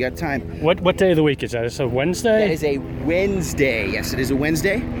August, so you got time. What day of the week is that? It's a Wednesday? That is a Wednesday. Yes, it is a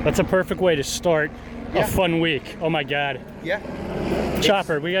Wednesday. That's a perfect way to start Yeah. a fun week. Oh my God. Yeah.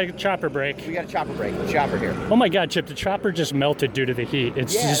 Chopper, we got a chopper break. We got a chopper break. Chopper here. Oh my God, Chip, the chopper just melted due to the heat.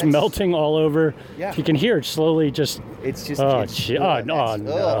 It's Yeah, just that's- melting all over. Yeah. You can hear it slowly just. It's just. Oh, it's, gee, ugh, no, that's-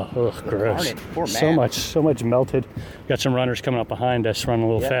 no. Ugh, darn gross. it. Poor man. So much melted. Got some runners coming up behind us, running a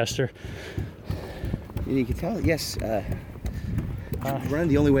little Yeah. faster. And you can tell, yes, running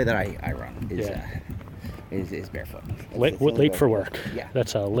the only way that I run is, Yeah. is barefoot. Late, That's the only late way. for work. Yeah.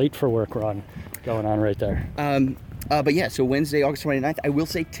 That's a late for work run going on right there. But yeah, so Wednesday, August 29th, I will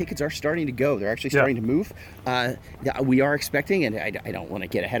say tickets are starting to go. They're actually starting to move. We are expecting, and I don't want to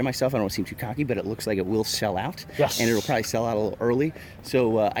get ahead of myself. I don't want to seem too cocky, but it looks like it will sell out. Yes. And it'll probably sell out a little early.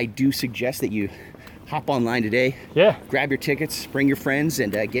 So I do suggest that you hop online today. Yeah. Grab your tickets, bring your friends,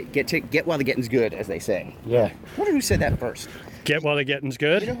 and get while the getting's good, as they say. Yeah. I wonder who said that first. Get while the getting's You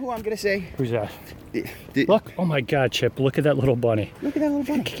know good. who I'm going to say? Who's that? The- Look. Oh my God, Chip. Look at that little bunny. Look at that little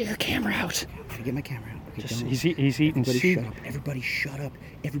bunny. Get your camera out. Get my camera out. Okay, Just, don't- he's eating Everybody seed. shut up. Everybody shut up.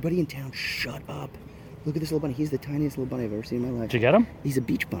 Everybody in town shut up. Look at this little bunny. He's the tiniest little bunny I've ever seen in my life. Did you get him? He's a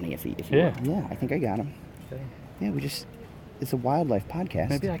beach bunny, if you Yeah. will. Yeah, I think I got him. Yeah, it's a wildlife podcast.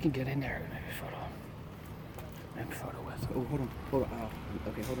 Maybe I can get in there. Maybe photo with. Oh, hold on. Oh,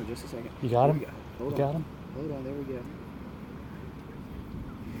 okay, hold on just a second. You got him? There we go. Hold You on. got him? Hold on, there we go.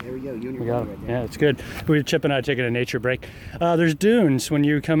 There we go. You and your We got bunny him. right there. Yeah, it's good. Chip and I taking a nature break. There's dunes when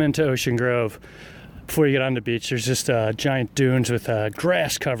you come into Ocean Grove. Before you get on the beach, there's just giant dunes with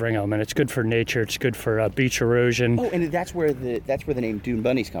grass covering them, and it's good for nature. It's good for beach erosion. Oh, and that's where the name Dune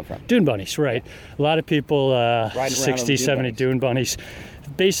Bunnies come from. Dune bunnies, right? A lot of people, around on 60, dune 70 bunnies. dune bunnies.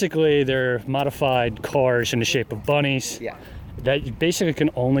 Basically, they're modified cars in the shape of bunnies. Yeah. That basically can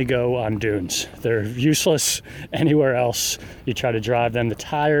only go on dunes. They're useless anywhere else. You try to drive them. The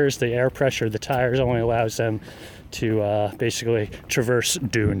tires, the air pressure, of the tires only allows them to basically traverse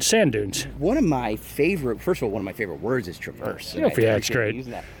dunes, sand dunes. One of my favorite words is traverse. Yeah, and I yeah, it's appreciate great. you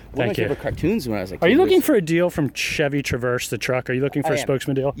using that. One Thank of my you. favorite cartoons when I was a kid. Are you looking was- for a deal from Chevy Traverse, the truck? Are you looking for I a am.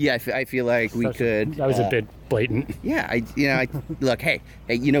 spokesman deal? Yeah, I feel like we could. That was a bit blatant. Yeah, look. Hey,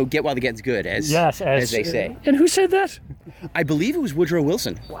 get while the getting's good, as they say. And who said that? I believe it was Woodrow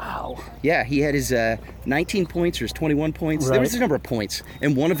Wilson. Wow. Yeah, he had his 19 points or his 21 points. There was Right. a number of points,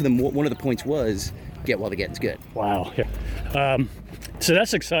 and one of the points was get while the getting's good. Wow. Yeah. So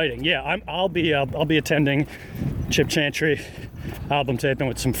that's exciting. Yeah, I'll be attending Chip Chantry album taping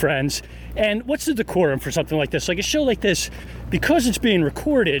with some friends. And what's the decorum for something like this? Like a show like this, because it's being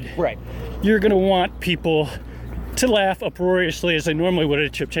recorded, Right. you're gonna want people to laugh uproariously as they normally would at a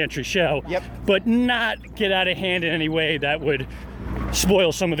Chip Chantry show. Yep. But not get out of hand in any way that would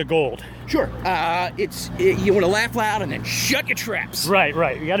spoil some of the gold. Sure. You want to laugh loud and then shut your traps. Right.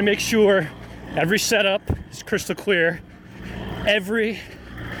 You got to make sure every setup is crystal clear. Every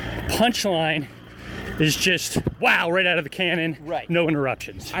punchline is just wow, right out of the cannon. Right. No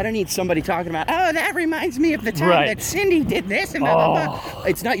interruptions. I don't need somebody talking about, oh, that reminds me of the time Right. that Cindy did this and blah, blah, blah.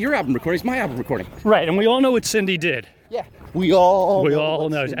 It's not your album recording, it's my album recording. Right, and we all know what Cindy did. Yeah. We all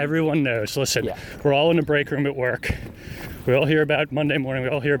know. Everyone knows. Listen, Yeah. we're all in the break room at work. We all hear about Monday morning. We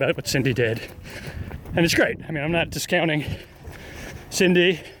all hear about what Cindy did. And it's great. I mean, I'm not discounting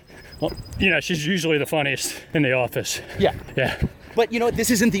Cindy. Well, she's usually the funniest in the office. Yeah. Yeah. But this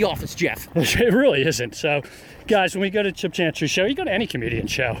isn't The Office, Jeff. It really isn't. So, guys, when we go to Chip Chantry show, you go to any comedian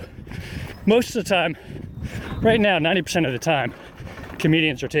show. Most of the time, right now, 90% of the time,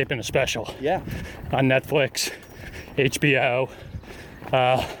 comedians are taping a special Yeah. on Netflix, HBO,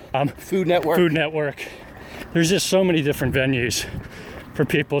 Food Network. Food Network. There's just so many different venues for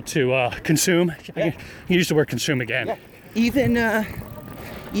people to consume. I can use the word consume again. Yeah.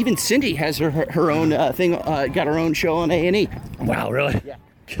 Even Cindy has her own thing. Got her own show on A&E. Wow, really? Yeah.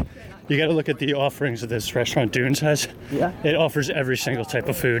 You got to look at the offerings that this restaurant Dunes has. Yeah. It offers every single type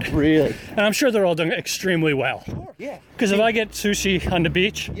of food. Really? And I'm sure they're all done extremely well. Sure. Yeah. Because if I get sushi on the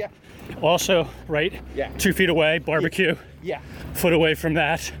beach, Yeah. also, right? Yeah. 2 feet away, barbecue. Yeah. Foot away from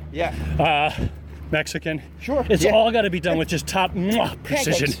that, Yeah. Mexican. Sure. It's Yeah. all got to be done with just top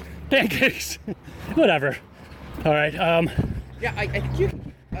precision. Pancakes. Whatever. All right. Yeah. I think you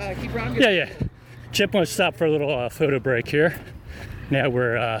keep around. Yeah. Chip wants to stop for a little photo break here. Now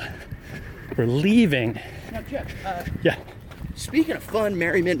we're leaving. Now, Jeff, Yeah. speaking of fun,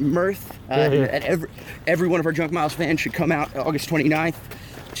 merriment, mirth, and every one of our Junk Miles fans should come out August 29th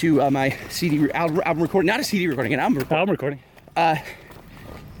to my CD album recording. Not a CD recording, an album recording. I'm recording.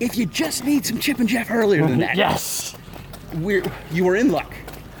 If you just need some Chip and Jeff earlier than that, Yes. you are in luck.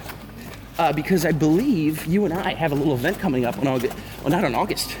 Because I believe you and I have a little event coming up on August. Well, not on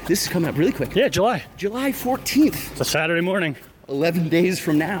August. This is coming up really quick. Yeah, July. July 14th, It's a Saturday morning. 11 days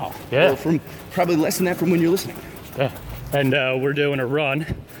from now. Yeah. Or from probably less than that from when you're listening. Yeah. And we're doing a run.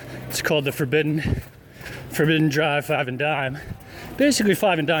 It's called the Forbidden Drive 5 and Dime. Basically,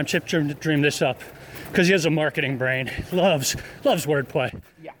 5 and Dime. Chip dreamed this up because he has a marketing brain. Loves wordplay.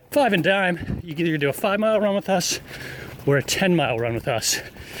 Yeah. 5 and Dime. You can either do a 5-mile run with us or a 10-mile run with us.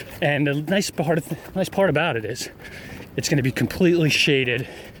 And the nice part about it is it's going to be completely shaded,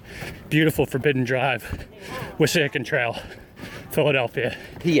 beautiful Forbidden Drive, Wissahickon Trail, Philadelphia.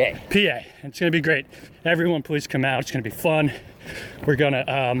 PA. It's going to be great. Everyone, please come out. It's going to be fun. We're going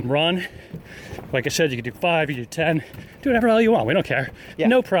to run. Like I said, you can do 5, you can do 10. Do whatever the hell you want. We don't care. Yeah.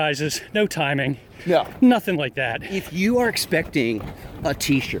 No prizes, no timing. No. Nothing like that. If you are expecting a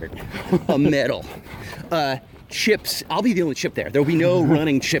t-shirt, a medal, chips, I'll be the only chip there. There'll be no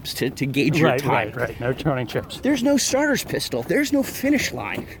running chips to gauge your time. Right. No turning chips. There's no starter's pistol. There's no finish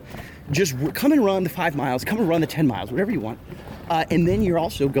line. Just come and run the 5 miles, come and run the 10 miles, whatever you want. And then you're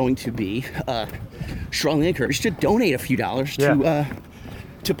also going to be strongly encouraged to donate a few dollars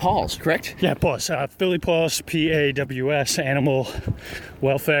to Paul's, correct? Yeah, Paws. Philly Paws, PAWS, Animal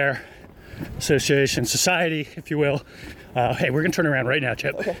Welfare Association Society, if you will. Hey, we're going to turn around right now,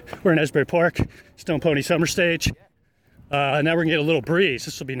 Chip. Okay. We're in Esbury Park, Stone Pony Summer Stage. Now we're going to get a little breeze.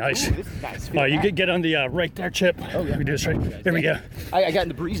 This will be nice. Ooh, this is nice. You get on the right there, Chip. Oh, yeah. We do this right. Here we go. I got in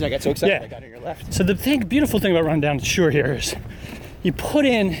the breeze and I got so excited Yeah. I got on your left. So the beautiful thing about running down the shore here is you put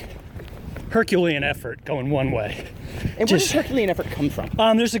in Herculean effort going one way. And where does Herculean effort come from?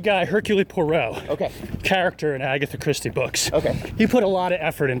 There's a guy, Hercule Poirot, Okay. character in Agatha Christie books. Okay. He put a lot of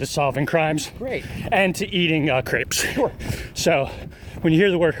effort into solving crimes. Great. And to eating crepes. Sure. So when you hear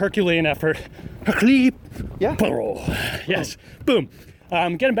the word Herculean effort, Hercule Yeah. Poirot. Yes. Boom.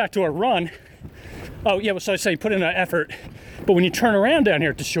 Getting back to our run. Oh, yeah, so I say put in an effort. But when you turn around down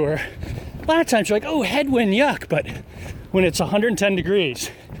here at the shore, a lot of times you're like, oh, headwind, yuck. But when it's 110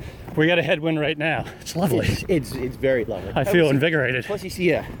 degrees, we got a headwind right now. It's lovely. It's very lovely. I feel invigorated. Plus you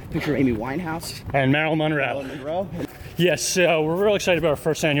see a picture of Amy Winehouse. And Marilyn Monroe. Marilyn Monroe. Yes, so we're real excited about our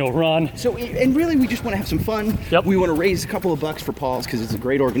first annual run. So, and really, we just want to have some fun. Yep. We want to raise a couple of bucks for Paul's because it's a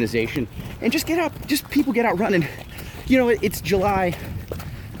great organization. And just get out, people get out running. You know, it's July.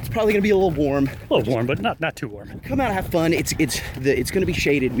 It's probably going to be a little warm. A little warm, but not too warm. Come out and have fun. It's going to be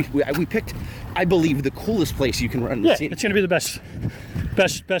shaded. We picked, I believe, the coolest place you can run in the Yeah, city. it's going to be the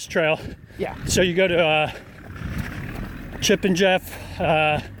best trail. Yeah. So you go to Chip and Jeff,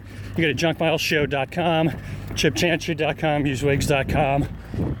 you go to junkmileshow.com, chipchantry.com, usewigs.com,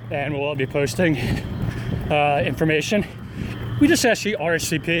 and we'll all be posting information. We just ask you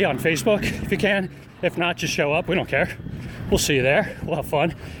RSVP on Facebook if you can. If not, just show up. We don't care. We'll see you there. We'll have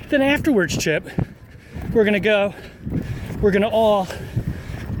fun. Then afterwards, Chip, we're going to all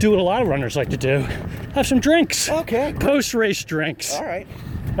do what a lot of runners like to do. Have some drinks. Okay. Post-race drinks. All right.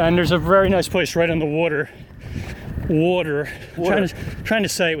 And there's a very nice place right on the water. Trying to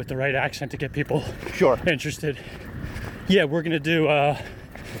say it with the right accent to get people Sure. interested. Yeah, we're gonna do a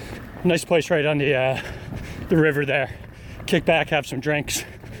nice place right on the river there. Kick back, have some drinks,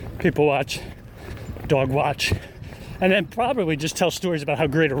 people watch, dog watch, and then probably just tell stories about how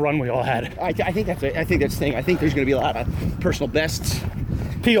great a run we all had. I think that's the thing. I think there's going to be a lot of personal bests.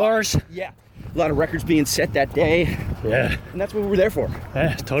 PRs. Yeah. A lot of records being set that day, Yeah. and that's what we're there for. Yeah,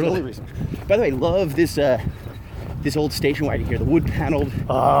 That's the only totally. reason. By the way, love this old station wagon here, the wood-paneled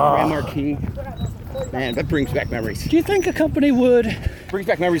Grand Marquis. Man, that brings back memories. Do you think a company would? Brings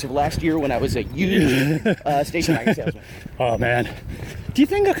back memories of last year when I was a huge station wagon salesman. Oh man, Do you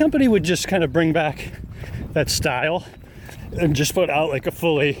think a company would just kind of bring back that style and just put out like a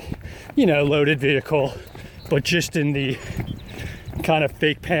fully, loaded vehicle, but just in the kind of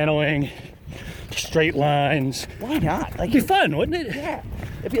fake paneling, straight lines? Why not? Like, It'd be fun, wouldn't it? yeah,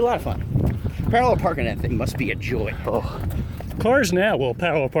 it'd be a lot of fun. Parallel parking that thing must be a joy. Oh. Cars now will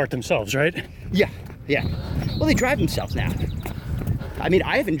parallel park themselves, right? Yeah. Well, they drive themselves now. I mean,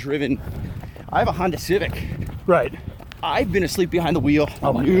 I haven't driven. I have a Honda Civic. Right. I've been asleep behind the wheel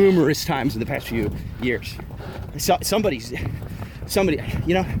numerous times in the past few years. Somebody's behind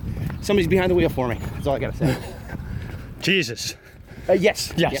the wheel for me. That's all I gotta say. Jesus.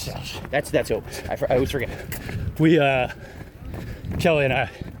 Yes. Yes. That's Opus. I always forget. We, Kelly and I,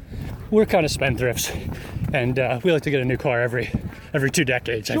 we're kind of spendthrifts, and we like to get a new car every 2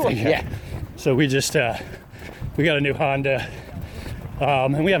 decades, I think. Yeah. So we just, we got a new Honda,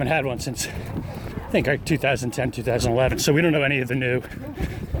 and we haven't had one since, I think, 2010, 2011. So we don't know any of the new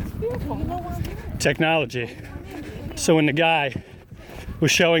technology. So when the guy was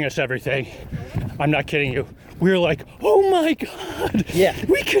showing us everything, I'm not kidding you, we were like, oh my God. Yeah.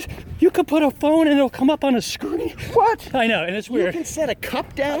 You could put a phone and it'll come up on a screen. What? I know, and it's You weird. can set a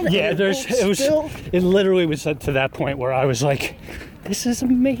cup down. Yeah, and it literally was to that point where I was like, this is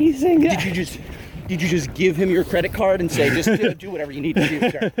amazing. Did you just give him your credit card and say, just do whatever you need to do,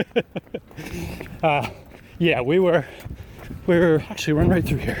 sir? Yeah, we were actually run right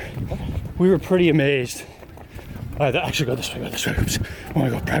through here. We were pretty amazed. Actually, go this way. Oops. I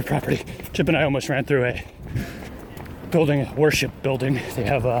want to go private property. Chip and I almost ran through a worship building. They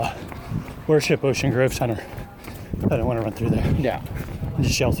have a worship Ocean Grove Center. I don't want to run through there. No. And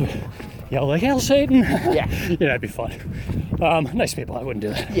just yell like, "Hail Satan!" Yeah. That'd be fun. Nice people. I wouldn't do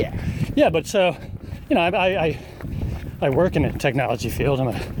that. Yeah. Yeah, but so, I work in the technology field. I'm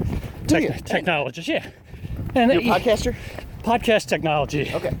a technologist. Yeah. And You're a podcaster? Podcast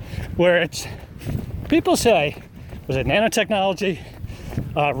technology. Okay. Where it's, people say, was it nanotechnology,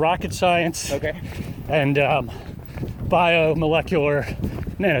 rocket science, Okay. and biomolecular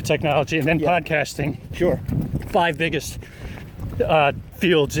nanotechnology, and then podcasting. Sure. 5 biggest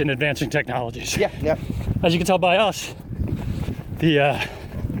fields in advancing technologies. Yeah. As you can tell by us, the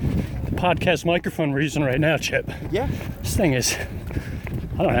podcast microphone we're using right now, Chip, Yeah. this thing is,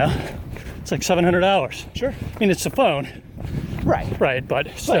 I don't know, it's like $700. Sure. I mean, it's a phone, Right. but But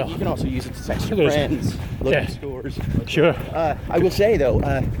still. you can also use it to text your There's- friends, look yeah. at stores. Sure. I will say though,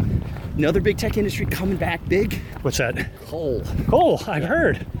 another big tech industry coming back big. What's that? Coal. Cool, I've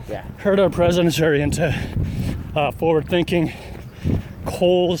heard. Yeah. Heard our president's very into forward thinking.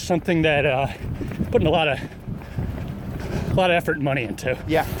 Coal is something that putting a lot of effort and money into,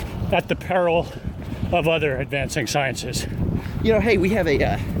 Yeah. at the peril of other advancing sciences. Hey, we have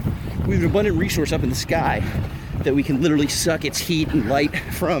an abundant resource up in the sky that we can literally suck its heat and light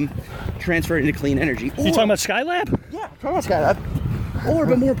from, transfer it into clean energy. You talking about Skylab? Yeah, talking about Skylab.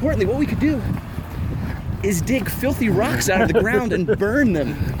 But more importantly, what we could do is dig filthy rocks out of the ground and burn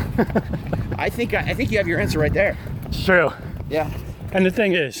them. I think you have your answer right there. It's true. Yeah. And the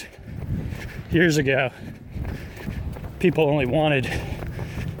thing is, years ago, people only wanted,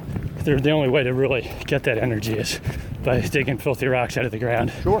 the only way to really get that energy is by digging filthy rocks out of the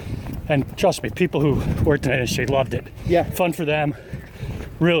ground. Sure. And trust me, people who worked in the industry loved it. Yeah. Fun for them.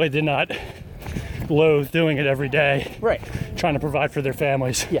 Really did not loathe doing it every day. Right. Trying to provide for their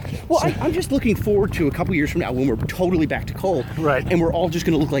families. Yeah. Well, I'm just looking forward to a couple years from now when we're totally back to coal. Right. And we're all just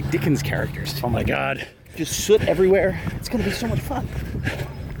going to look like Dickens characters. Oh my God. Just soot everywhere. It's going to be so much fun.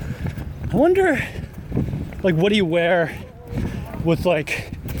 I wonder, like, what do you wear with,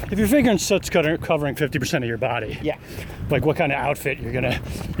 like, if you're figuring soot's covering 50% of your body? Yeah. Like, what kind of outfit you're gonna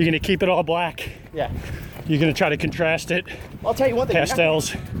keep it all black? Yeah. You're gonna try to contrast it, I'll tell you one thing.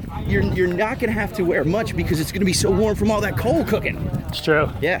 pastels. You're not going to have to wear much because it's going to be so warm from all that coal cooking. It's true.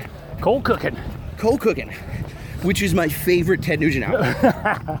 Yeah. Cold cooking. Coal cooking, which is my favorite Ted Nugent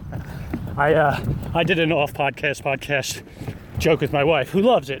album. I did an off podcast joke with my wife, who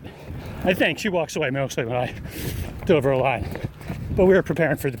loves it. I think she walks away mostly when I deliver a line. But we were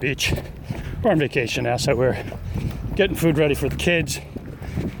preparing for the beach. We're on vacation now, so we're getting food ready for the kids.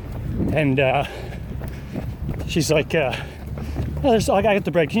 And she's like, I gotta get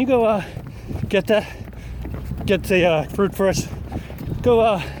the bread. Can you go get the fruit for us?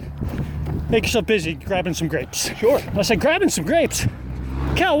 Go make yourself busy grabbing some grapes. Sure. I said, grabbing some grapes?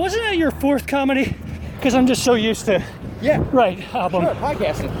 Cal, wasn't that your 4th comedy? Because I'm just so used to, Yeah. right, album. Sure,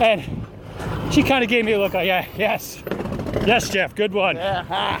 podcasting. And she kind of gave me a look like, yeah, yes, Jeff, good one.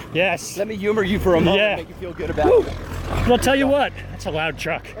 Yes. Let me humor you for a moment Yeah. and make you feel good about it. But I'll tell you what, that's a loud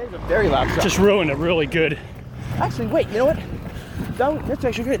truck. That is a very loud truck. Just ruined a really good. Actually, wait, you know what? That's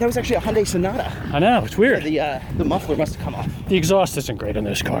actually great. That was actually a Hyundai Sonata. I know, it's weird. The muffler must have come off. The exhaust isn't great in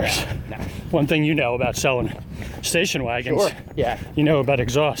those cars. No. One thing you know about selling station wagons, Sure. Yeah. you know about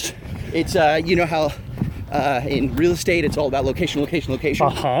exhaust. It's you know how in real estate it's all about location.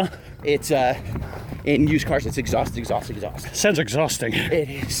 Uh-huh. It's in used cars it's exhaust. Sounds exhausting. It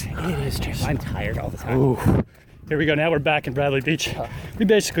is. Jim. I'm tired all the time. Ooh. Here we go. Now we're back in Bradley Beach. We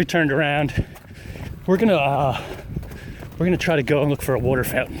basically turned around. We're gonna try to go and look for a water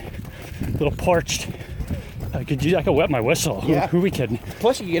fountain. A little parched. I could wet my whistle. Yeah. Who are we kidding?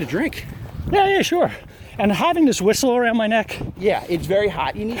 Plus you can get a drink. Yeah, sure. And having this whistle around my neck, Yeah, it's very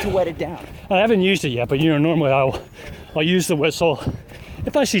hot. You need to wet it down. I haven't used it yet, but normally I'll use the whistle.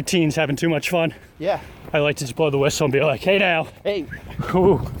 If I see teens having too much fun, Yeah. I like to just blow the whistle and be like, hey now. Hey,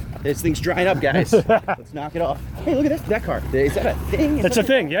 Ooh. this thing's drying up, guys. Let's knock it off. Hey, look at that car. Is that a thing? That's a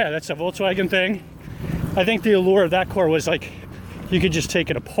thing, yeah, that's a Volkswagen thing. I think the allure of that car was like, you could just take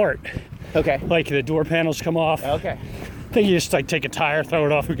it apart. Okay. Like the door panels come off. Okay. I think you just like take a tire, throw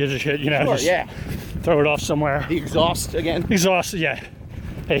it off, who gives a shit, Sure, just yeah. throw it off somewhere. The exhaust again. Exhaust, yeah.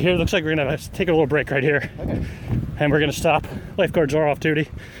 Hey, here looks like we're gonna take a little break right here. Okay. And we're gonna stop. Lifeguards are off duty.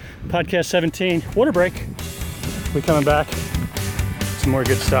 Podcast 17, water break. We coming back. Some more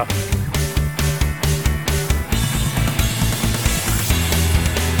good stuff.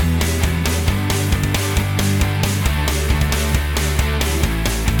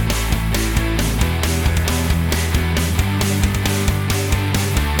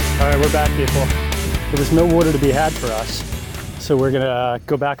 All right, we're back, people. There was no water to be had for us, so we're gonna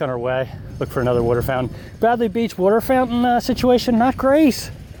go back on our way, look for another water fountain. Bradley Beach water fountain situation, not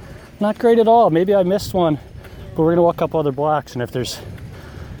great. Not great at all. Maybe I missed one, but we're gonna walk up other blocks, and if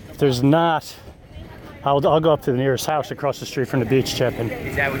there's not, I'll go up to the nearest house across the street from the beach, Chip, and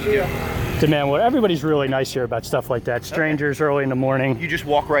Is that what you do? demand water. Everybody's really nice here about stuff like that. Strangers early in the morning. You just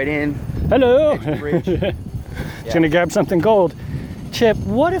walk right in. Hello. Bridge. Just gonna grab something gold. Chip,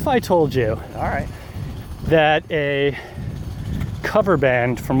 what if I told you All right. that a cover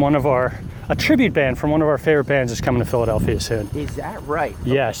band from a tribute band from one of our favorite bands is coming to Philadelphia soon? Is that right?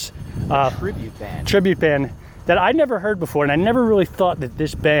 Yes. Tribute band. Tribute band that I never heard before, and I never really thought that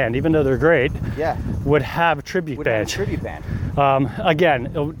this band, even though they're great, Yeah. would have a tribute Would have band. a tribute band.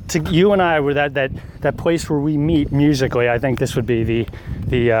 Again, to you and I were that place where we meet musically. I think this would be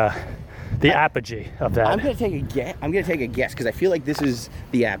the apogee of that. I'm gonna take a guess because I feel like this is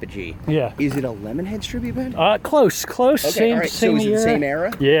the apogee. Yeah. Is it a Lemonheads tribute band? Close. Okay. Same, all right. same So is it era. the same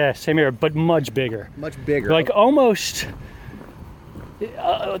era? Yeah, same era, but much bigger. Much bigger. Like almost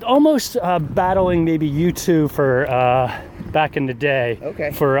battling maybe U2 for back in the day.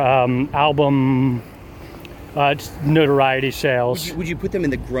 Okay. For album notoriety sales. Would you put them in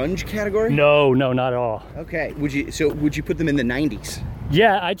the grunge category? No, not at all. Okay. Would you put them in the 90s?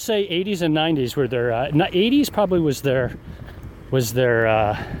 Yeah, I'd say 80s and 90s were their. 80s probably was their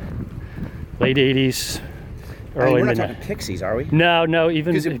late 80s, early we're not mid. talking Pixies, are we? No,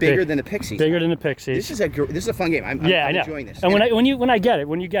 even Is it bigger than the Pixies? bigger than the Pixies. This is a fun game. I'm I know. enjoying this. And when you get it,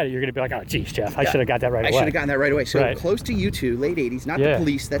 you're gonna be like, oh, geez, Jeff, I should have got that right I away. should have gotten that right away. So Right. close to U2, late 80s, not Yeah. the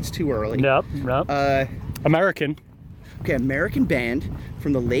Police. That's too early. Nope. American Okay, American band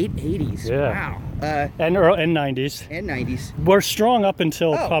from the late 80s. Yeah. Wow. and 90s. And 90s. We're strong up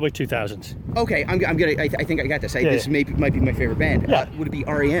until Oh. probably 2000s. Okay, I think I got this. This Yeah. might be my favorite band. Yeah. Would it be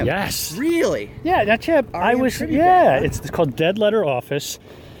REM? Yes. Really? Yeah, that Chip. I REM was. tribute Yeah, band, huh? it's called Dead Letter Office.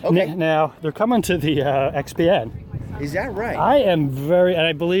 Okay. Now they're coming to the XBN. Is that right? I am and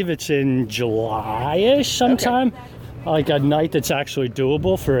I believe it's in July-ish sometime. Like a night that's actually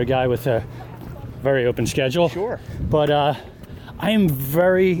doable for a guy with a very open schedule. Sure. But I am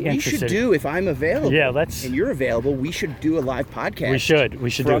very We interested. should do, if I'm available. Yeah, let's- And you're available, we should do a live podcast. We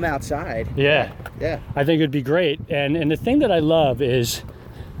should do from it. outside. Yeah. Yeah. I think it'd be great. And the thing that I love is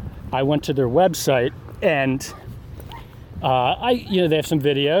I went to their website and they have some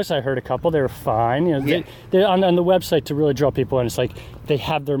videos. I heard a couple. They were fine. Yeah. They're on the website to really draw people in. It's like they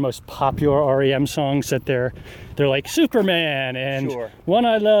have their most popular REM songs that they're like Superman and Sure. One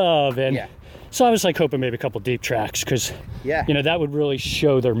I Love. And Yeah. so I was like hoping maybe a couple deep tracks because, Yeah. that would really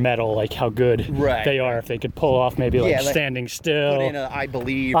show their metal, like how good Right. they are if they could pull off maybe like Yeah, like, Standing Still. Put in a I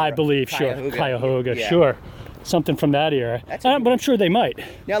Believe. I or believe, sure. Cuyahoga, Yeah. sure. Something from that era. That's a- But I'm sure they might.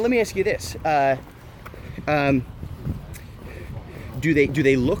 Now let me ask you this. Do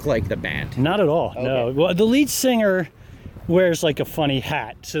they look like the band? Not at all. No. Okay. Well, the lead singer wears like a funny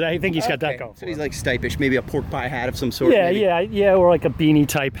hat, so I think he's got that Okay, going. So for he's him. like Stipish, maybe a pork pie hat of some sort. Yeah, maybe. yeah, or like a beanie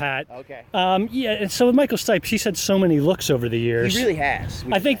type hat. Okay. Yeah. And so with Michael Stipe, he's had so many looks over the years. He really has.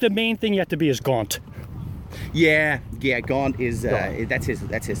 I think the main thing you have to be is gaunt. Yeah, Gaunt is that's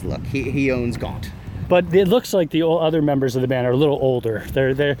his look. He owns Gaunt. But it looks like the other members of the band are a little older.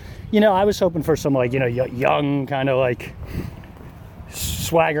 They're I was hoping for some like young kind of like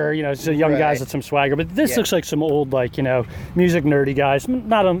swagger, so young guys with some swagger. But this looks like some old like music nerdy guys,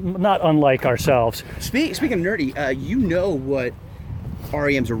 not unlike ourselves. Speaking of nerdy, you know what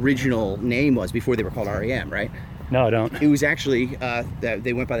REM's original name was before they were called REM, right? No, I don't. It was actually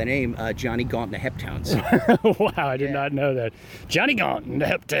they went by the name Johnny Gaunt and the Heptones. Wow, I did not know that. Johnny Gaunt and the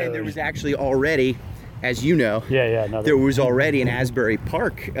Heptones. And there was actually already, as you know, there was already an Asbury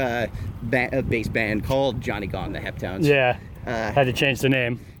Park based band called Johnny Gaunt and the Heptones. Yeah, had to change the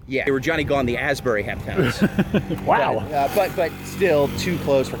name. Yeah, they were Johnny Gaunt and the Asbury Heptones. Wow. But still too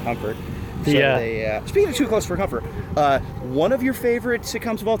close for comfort. So speaking of too close for comfort, one of your favorite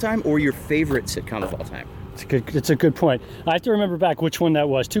sitcoms of all time, or your favorite sitcom of all time? It's a good point. I have to remember back which one that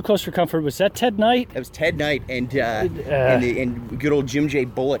was. Too Close for Comfort. Was that Ted Knight? It was Ted Knight and good old Jim J.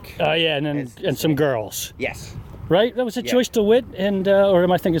 Bullock. Oh yeah, and some girls. Yes. Right? That was a Joyce DeWitt, and or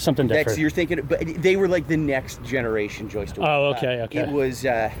am I thinking something different? You're thinking, but they were like the next generation Joyce DeWitt. Oh, okay. It was.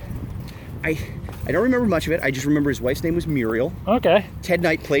 I don't remember much of it. I just remember his wife's name was Muriel. Okay. Ted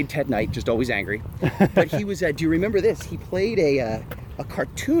Knight played Ted Knight, just always angry. But he was. Do you remember this? He played a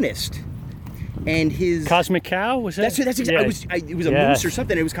cartoonist. And his Cosmic Cow, was that? That's exactly. It was a moose or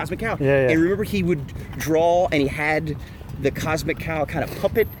something. It was Cosmic Cow. Yeah. And remember, he would draw, and he had the Cosmic Cow kind of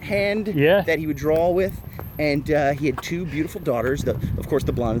puppet hand that he would draw with. And he had two beautiful daughters. Of course,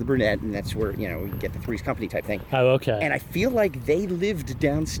 the blonde and the brunette, and that's where we get the Three's Company type thing. Oh, okay. And I feel like they lived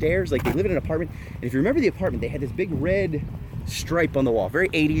downstairs, like they lived in an apartment. And if you remember the apartment, they had this big red stripe on the wall, very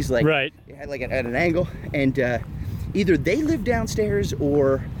 80s, like right. It had like at an angle, and either they lived downstairs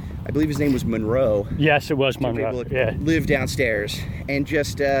or. I believe his name was Monroe. Yes, it was Monroe. Lived downstairs, and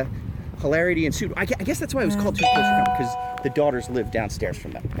just hilarity ensued. I guess that's why it was called Too Close for Comfort, because the daughters lived downstairs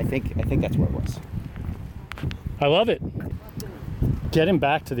from them. I think that's what it was. I love it. Getting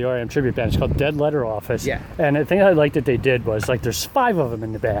back to the REM tribute band, it's called Dead Letter Office. Yeah. And the thing I liked that they did was like there's 5 of them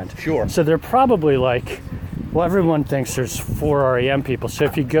in the band. Sure. So they're probably like, well, everyone thinks there's 4 REM people. So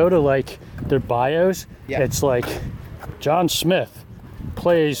if you go to like their bios, it's like John Smith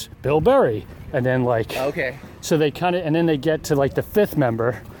plays Bill Berry, and then like so they kind of, and then they get to like the 5th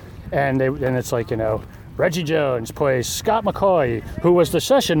member, and it's like Reggie Jones plays Scott McCaughey, who was the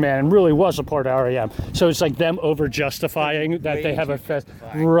session man and really was a part of REM. So it's like them over justifying that they have a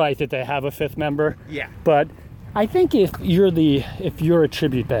 5th member. Yeah. But I think if you're a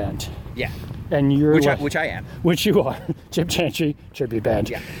tribute band, and you're which I am, which you are, Chip Chantry tribute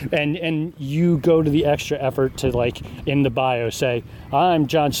band, and you go to the extra effort to like in the bio say, I'm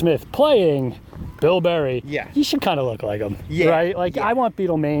John Smith playing Bill Berry. Yeah, you should kind of look like him, right? Like I want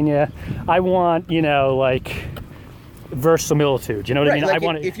Beatlemania, I want like verisimilitude. You know what I mean? Like I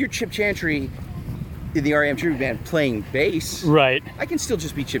want if you're Chip Chantry in the REM tribute band playing bass, right? I can still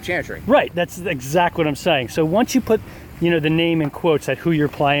just be Chip Chantry. Right. That's exactly what I'm saying. So once you put the name in quotes at who you're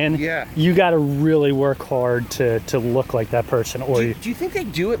playing, you got to really work hard to look like that person. Or do you think they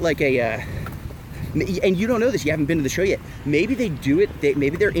do it like a and you don't know this, you haven't been to the show yet, maybe they do it,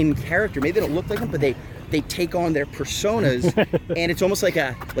 maybe they're in character, maybe they don't look like them, but they take on their personas and it's almost like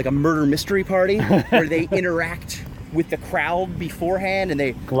a murder mystery party where they interact with the crowd beforehand, and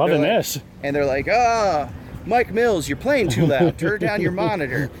this, and they're like, Mike Mills, you're playing too loud. Turn down your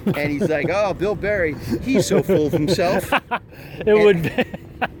monitor. And he's like, oh, Bill Berry, he's so full of himself. It would be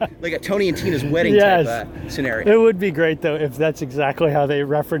like a Tony and Tina's wedding type scenario. It would be great though if that's exactly how they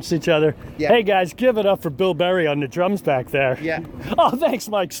reference each other. Yeah. Hey guys, give it up for Bill Berry on the drums back there. Yeah. Oh, thanks,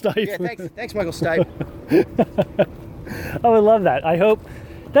 Mike Stipe. Yeah, thanks, Michael Stipe. I would love that. I hope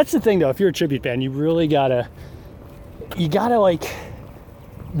that's the thing though. If you're a tribute band, you really gotta like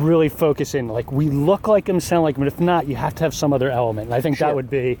really focus in, like we look like them, sound like them, but if not, you have to have some other element. And I think that would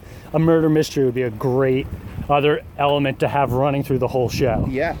be a murder mystery would be a great other element to have running through the whole show.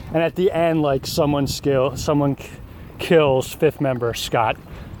 Yeah. And at the end, like someone kills 5th member Scott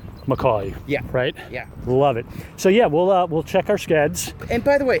McCaughey. Yeah. Right? Yeah. Love it. So yeah, we'll check our skeds. And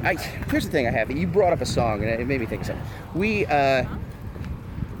by the way, here's the thing I have. You brought up a song and it made me think of something. We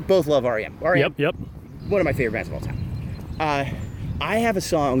both love REM. Yep. One of my favorite bands of all time. I have a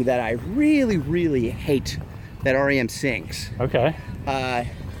song that I really, really hate that REM sings. Okay.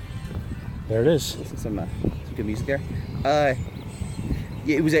 There it is. Some good music there.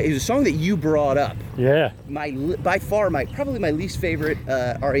 It was a song that you brought up. Yeah. By far probably my least favorite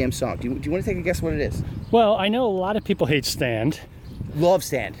REM song. Do you want to take a guess what it is? Well, I know a lot of people hate Stand. Love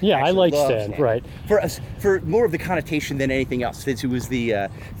Stand. Yeah, I Actually, like love Stand, right. For us, for more of the connotation than anything else. It was the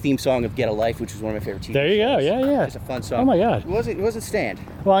theme song of Get a Life, which was one of my favorite TV There you go, shows. yeah. It's a fun song. Oh my God. It wasn't Stand.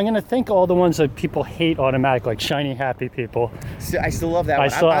 Well, I'm going to think all the ones that people hate automatic, like Shiny Happy People. I still love that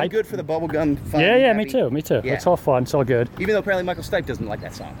one. I'm good for the bubblegum fun. Yeah, me happy. too. Yeah. It's all fun, it's all good. Even though apparently Michael Stipe doesn't like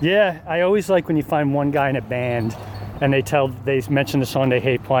that song. Yeah, I always like when you find one guy in a band and they mention the song they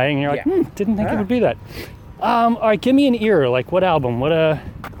hate playing, and you're like, Yeah. didn't think it would be that. All right, give me an era. Like, what album? What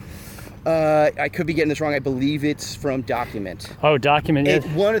I could be getting this wrong. I believe it's from Document. Oh, Document. It's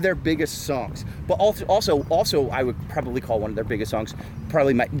one of their biggest songs, but also I would probably call one of their biggest songs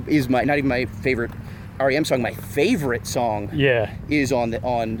probably not even my favorite REM song. My favorite song Yeah. is on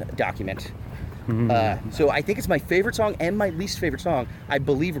Document. So I think it's my favorite song and my least favorite song. I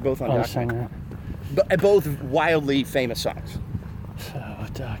believe are both on Document, but both wildly famous songs. So,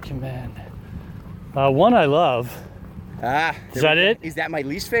 Document. One I love. Is that it? Is that my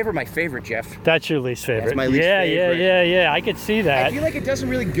least favorite? My favorite, Jeff. That's your least favorite. That's my least favorite. Yeah. I could see that. I feel like it doesn't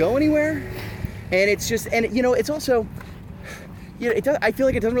really go anywhere, and it's just, and it's also, it does. I feel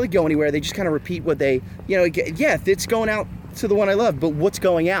like it doesn't really go anywhere. They just kind of repeat what they, it's going out to the one I love, but what's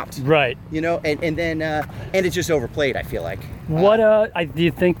going out? Right. And then and it's just overplayed. I feel like. What do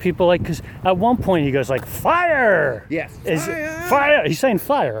you think people like? Because at one point he goes like fire. Yes. Fire. He's saying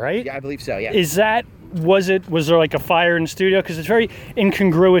fire, right? Yeah, I believe so. Yeah. Was there like a fire in the studio? Because it's very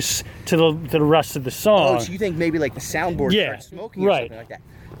incongruous to the rest of the song. Oh, so you think maybe like the soundboard started smoking or something like that?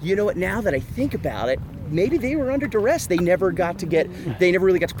 You know what? Now that I think about it, maybe they were under duress. They never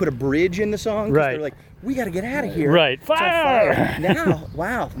really got to put a bridge in the song. Right. They're like, we got to get out of here. Right. Fire!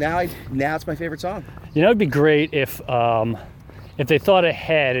 Now it's my favorite song. It'd be great if they thought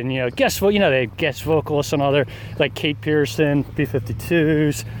ahead and they had guest vocalists on other, like Kate Pearson,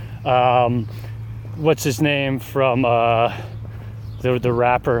 B-52s. What's his name from the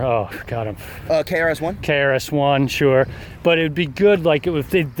rapper? Oh God, KRS-One. KRS-One, sure. But it would be good, like if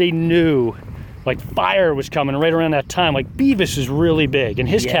they knew, like fire was coming right around that time. Like Beavis is really big, and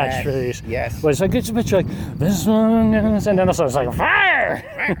his catchphrase was like it's a bit like this one, and then also it's like fire.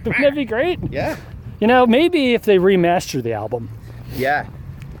 Wouldn't that be great? Yeah. Maybe if they remaster the album. Yeah.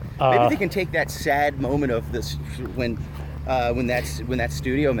 Maybe they can take that sad moment of this when that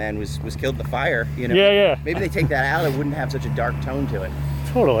studio man was killed in the fire. Yeah. Maybe they take that out. It wouldn't have such a dark tone to it.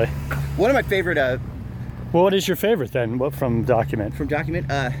 Totally. One of my favorite. Well, what is your favorite then? What from Document? From Document.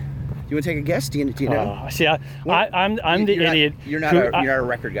 You want to take a guess? Do you know? See, I'm the idiot. You're not a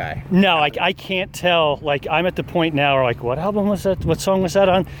record guy. No, I can't tell. Like I'm at the point now where like, what album was that? What song was that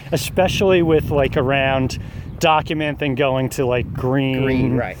on? Especially with like around Document and going to like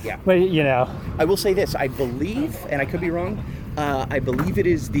Green. Right? Yeah. But I will say this. I believe, and I could be wrong. I believe it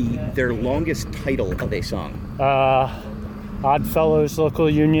is their longest title of a song. Oddfellows, Local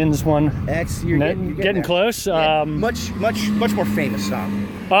Unions one. You're getting close. Yeah. Much more famous song.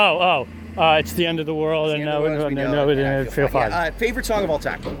 It's the end of the world, and no, we didn't feel fine. Favorite song of all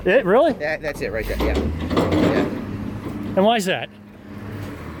time. It really? That's it right there. Yeah. And why is that?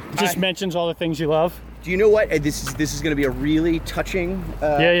 Just mentions all the things you love. Do you know what? This is going to be a really touching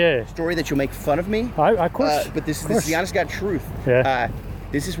story that you'll make fun of me. Of course. But this is the honest God truth. Yeah.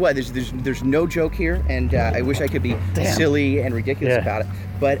 This is what there's no joke here, and I wish I could be silly and ridiculous about it.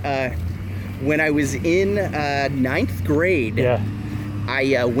 But when I was in 9th grade,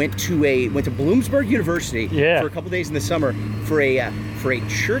 I went to Bloomsburg University for a couple days in the summer for a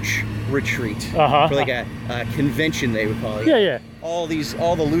church retreat for like a convention, they would call it. Yeah. All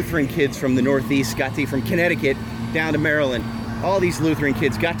the Lutheran kids from the Northeast from Connecticut down to Maryland. All these Lutheran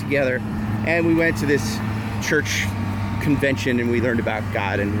kids got together, and we went to this church convention, and we learned about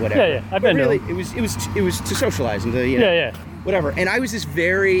God and whatever. Yeah. I've been really, it was to socialize and to whatever. And I was this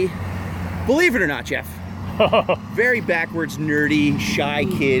very, believe it or not, Jeff, very backwards, nerdy, shy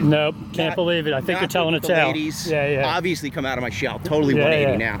kid. Nope, can't believe it. I think you're telling a tale. Ladies obviously come out of my shell. Totally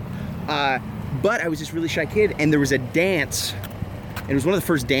 180 now. But I was this really shy kid, and there was a dance. And it was one of the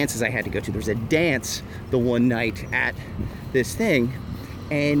first dances I had to go to. There was a dance the one night at this thing,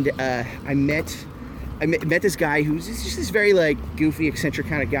 and I met this guy who's just this very like goofy, eccentric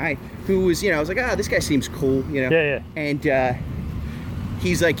kind of guy who was, I was like, this guy seems cool, And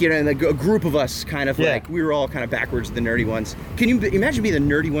he's like, and a group of us kind of like, we were all kind of backwards, the nerdy ones. Can you imagine being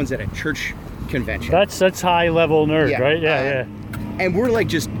the nerdy ones at a church convention? That's high level nerd, right? Yeah. And we're like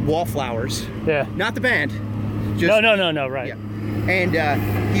just wallflowers. Yeah. Not the band. Just, no, right. Yeah.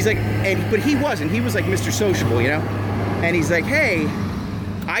 And he's like, but he wasn't. He was like Mr. Sociable, And he's like, hey,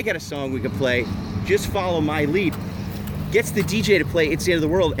 I got a song we could play. Just follow my lead. Gets the DJ to play It's the End of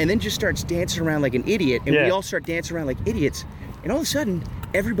the World, and then just starts dancing around like an idiot. And we all start dancing around like idiots. And all of a sudden,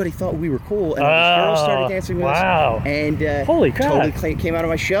 everybody thought we were cool, and all these girls started dancing with us. And holy crap. totally came out of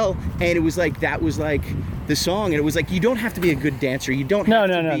my shell. And it was like, that was like the song. And it was like, you don't have to be a good dancer. You don't have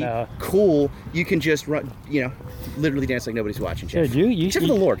to be cool. You can just run, you know, literally dance like nobody's watching. Dude, except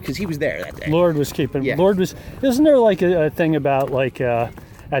for the Lord, because he was there that day. Lord was keeping. Yeah. Lord was. Isn't there like a thing about like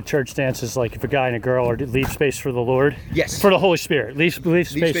at church dances, like if a guy and a girl are leave space for the Lord? Yes. For the Holy Spirit. Leave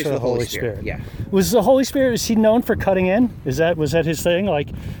space for the Holy Spirit. Yeah. Was the Holy Spirit? Was he known for cutting in? Was that his thing? Like,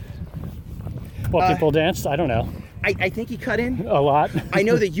 while people danced? I don't know. I think he cut in a lot. I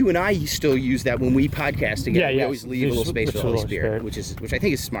know that you and I still use that when we podcast together. Yeah, we always leave a little space for the Holy Spirit, which I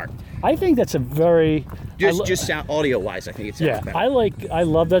think is smart. I think that's a very just sound audio wise. I think it's better. I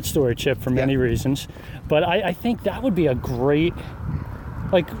love that story, Chip, for many reasons, but I think that would be a great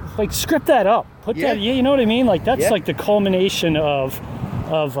like script that up. Put that. You know what I mean? Like that's like the culmination of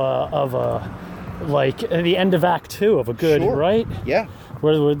like the end of Act 2 of a good right. Yeah.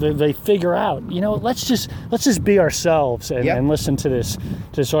 Where they figure out, you know, let's just be ourselves and listen to this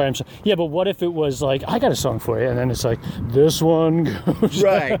story. Yeah, but what if it was like, I got a song for you, and then it's like, this one goes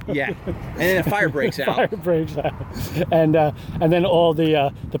right, yeah, and then a fire breaks out. and then all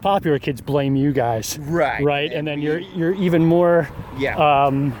the popular kids blame you guys, right, and then you're even more,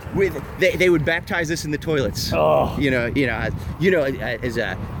 they would baptize us in the toilets. Oh, you know, as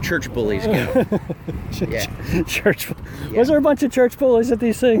church bullies go. Church. Was there a bunch of church bullies at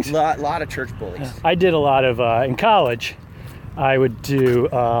these things? Lot of church bullies. I did a lot of in college. I would do.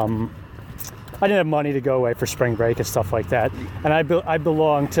 I didn't have money to go away for spring break and stuff like that, and I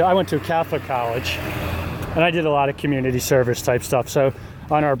went to a Catholic college, and I did a lot of community service type stuff. So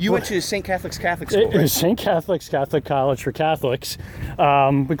on our went to St. Catholic School. Right? It was St. Catholic College for Catholics.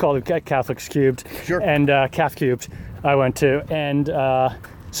 We called it Catholics Cubed. Sure. And Cath Cubed. I went to, and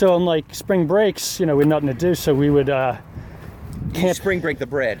so on like spring breaks, you know, we had nothing to do, so we would. Spring break the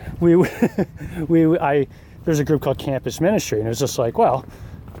bread. There's a group called Campus Ministry, and it was just like, well,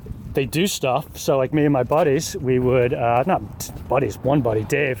 they do stuff. So like me and my buddies, we would not buddies, one buddy,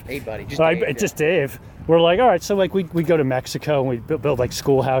 Dave. Hey buddy, just Dave. We're like, all right, so like we go to Mexico and we build like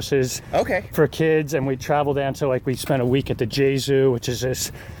schoolhouses for kids, and we travel down to like we spent a week at the Jesu, which is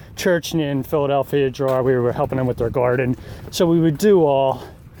this church in Philadelphia. We were helping them with their garden, so we would do all.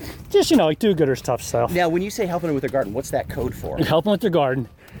 Just, you know, like do-gooder stuff. Now, when you say helping them with their garden, what's that code for? Helping with their garden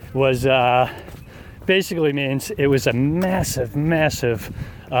was basically means it was a massive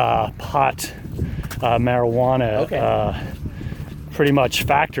pot marijuana pretty much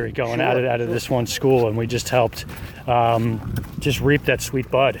factory going out of this one school, and we just helped just reap that sweet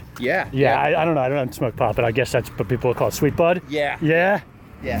bud. Yeah. I don't know. I don't smoke pot, but I guess that's what people call it, sweet bud. Yeah.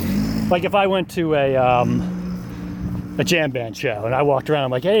 Like if I went to a jam band show and I walked around,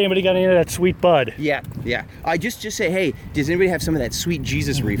 I'm like, hey, anybody got any of that sweet bud? Yeah. I just say, hey, does anybody have some of that sweet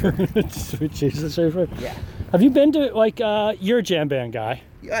Jesus reefer? Sweet Jesus reefer? Yeah. Have you been to like you're a jam band guy?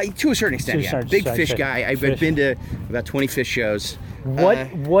 To a certain extent, yeah. Big Fish guy. I've been to about 20 Fish shows.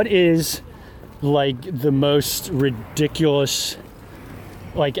 What is like the most ridiculous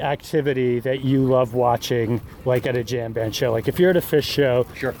like activity that you love watching, like at a jam band show? Like if you're at a Fish show,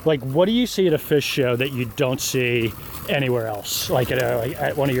 like what do you see at a Fish show that you don't see anywhere else? Like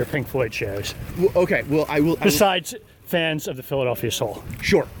at one of your Pink Floyd shows? Well, I will. Besides fans of the Philadelphia Soul.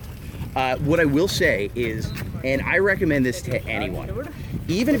 Sure. What I will say is, and I recommend this to anyone,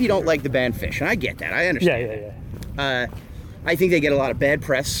 even if you don't like the band Fish, and I get that, I understand. Yeah. I think they get a lot of bad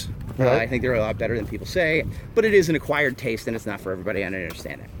press. I think they're a lot better than people say, but it is an acquired taste, and it's not for everybody. I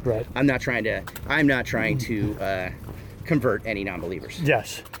understand it. Right. I'm not trying to convert any non-believers.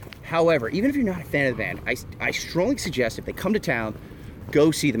 Yes. However, even if you're not a fan of the band, I strongly suggest if they come to town,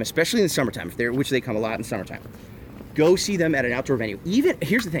 go see them, especially in the summertime, which they come a lot in summertime. Go see them at an outdoor venue.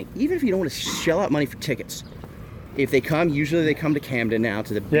 Here's the thing: even if you don't want to shell out money for tickets, if they come, usually they come to Camden now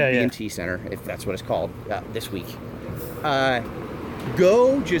to the B&T Center, if that's what it's called this week.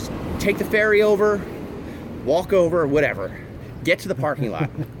 Go, just take the ferry over, walk over, whatever. Get to the parking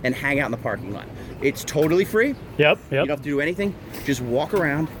lot and hang out in the parking lot. It's totally free. Yep. You don't have to do anything. Just walk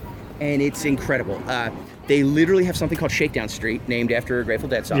around, and it's incredible. They literally have something called Shakedown Street, named after a Grateful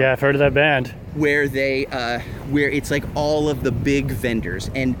Dead song. Yeah, I've heard of that band. Where it's like all of the big vendors,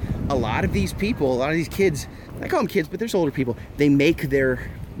 and a lot of these people, a lot of these kids, I call them kids, but there's older people. They make their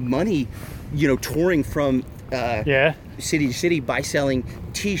money, touring from city to city by selling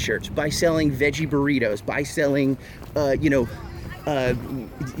T-shirts, by selling veggie burritos, by selling,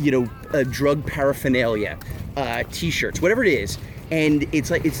 drug paraphernalia, T-shirts, whatever it is. And it's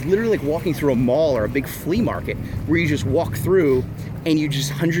literally like walking through a mall or a big flea market where you just walk through and you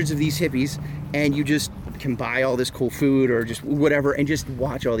just hundreds of these hippies and you just can buy all this cool food or just whatever, and just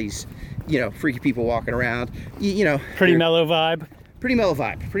watch all these, freaky people walking around. Pretty mellow vibe. Pretty mellow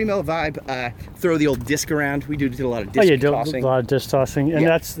vibe. Throw the old disc around. We did a lot of disc tossing. A lot of disc tossing, and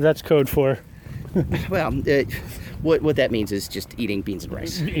Yeah. that's code for Well, what that means is just eating beans and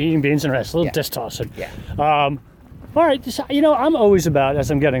rice. eating beans and rice, a little Yeah. disc tossing. Yeah. All right, I'm always about, as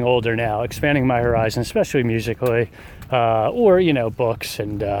I'm getting older now, expanding my horizons, especially musically, or books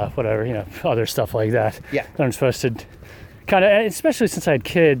and whatever, other stuff like that. Yeah. That I'm supposed to kind of, especially since I had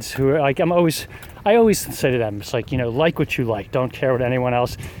kids who are like, I always say to them, it's like, like what you like, don't care what anyone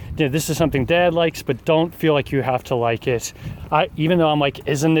else. This is something Dad likes, but don't feel like you have to like it. Even though I'm like,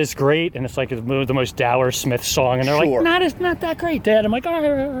 isn't this great? And it's like the most Dower Smith song, and they're Sure. like, it's not that great, Dad. I'm like, all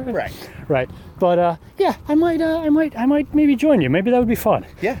right. Right. But yeah, I might maybe join you. Maybe that would be fun.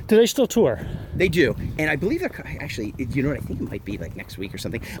 Yeah. Do they still tour? They do, and I believe they're actually. You know what? I think it might be like next week or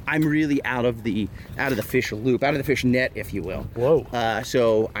something. I'm really out of the fish loop, out of the fish net, if you will. Whoa.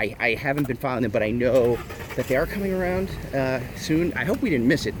 So I haven't been following them, but I know that they are coming around soon. I hope we didn't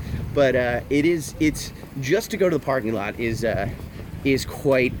miss it, but it's just to go to the parking lot is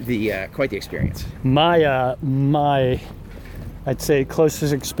quite the experience. My I'd say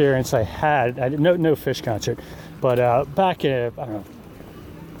closest experience I had. I didn't no Fish concert, but back in I don't know.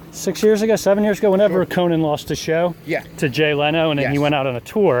 7 years ago, whenever Conan lost a show Yeah. to Jay Leno, and then he Yes. went out on a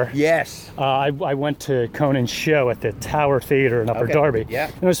tour. Yes. I went to Conan's show at the Tower Theater in Upper Okay. Darby. Yeah.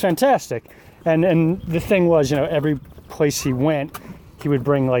 And it was fantastic. And the thing was, every place he went, he would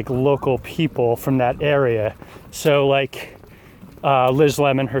bring like local people from that area. So like Liz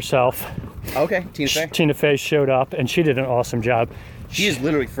Lemon herself, Okay. Tina Fey. Tina Fey showed up, and she did an awesome job. She is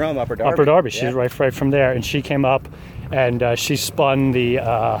literally from Upper Darby. Upper Darby, Yeah. she's right from there, and she came up, and she spun the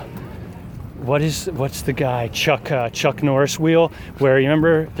what's the guy Chuck Norris wheel, where you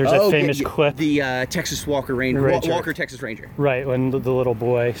remember there's that famous clip, The Texas Walker Ranger. Ranger. Walker Texas Ranger. right, when the little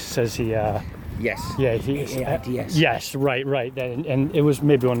boy says he Yes. yes, right, and it was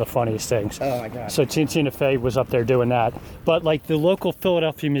maybe one of the funniest things. Oh my God. So Tina Fey was up there doing that, but like the local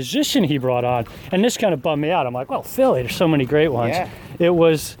Philadelphia musician he brought on, and this kind of bummed me out. I'm like, well, Philly, there's so many great ones. Yeah. It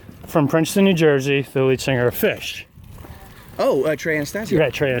was from Princeton, New Jersey, the lead singer of Fish. Oh, Trey Anastasio.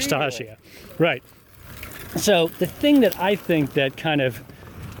 Right, Trey Anastasio. Right. So the thing that I think that kind of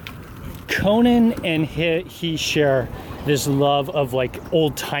Conan and he share this love of like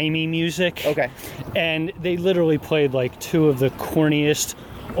old-timey music. Okay. And they literally played like two of the corniest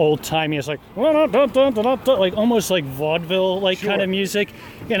old-timey, it's like like almost like vaudeville like Sure. kind of music.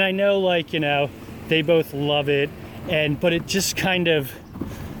 And I know like, they both love it, but it just kind of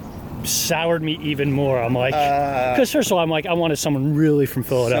soured me even more. I'm like, because first of all, I'm like, I wanted someone really from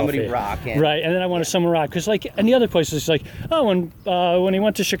Philadelphia, Somebody rocking. right? And then I wanted someone rock, because like, and the other places, like, when he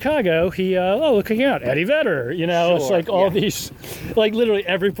went to Chicago, he looking out, Eddie Vedder, it's Sure, like all yeah. these, like literally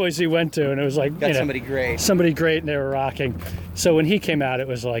every place he went to, and it was like, Got somebody great. somebody great, and they were rocking. So when he came out, it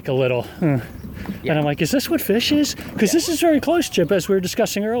was like a little. Yeah. And I'm like, is this what Fish is? Because this is very close, Chip, as we were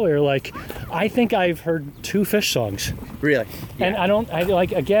discussing earlier. Like, I think I've heard 2 Fish songs. Really? And I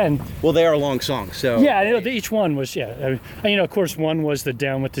like, again, Well, they are long songs, so. yeah, I know each one was, and, of course, one was the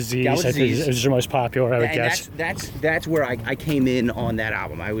Down with Disease. Down with I think Disease. it was their most popular, I would And guess. that's where I came in on that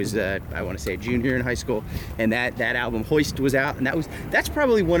album. I was I want to say a junior in high school, and that album Hoist was out, and that's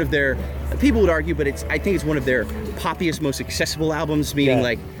probably one of their, people would argue, but I think it's one of their poppiest, most accessible albums, meaning Yeah.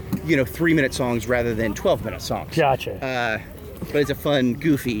 like 3-minute songs rather than 12-minute songs. Gotcha. But it's a fun,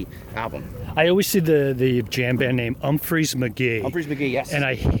 goofy album. I always see the jam band name Humphreys McGee. Humphreys McGee, yes. And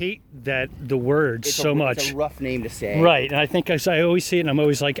I hate the words It's so much. It's a rough name to say. Right, and I think as I always see it, and I'm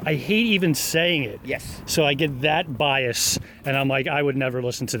always like, I hate even saying it. Yes. So I get that bias, and I'm like, I would never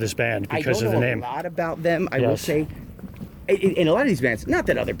listen to this band because I of don't the know name. a lot about them. I will Yes. say, in a lot of these bands, not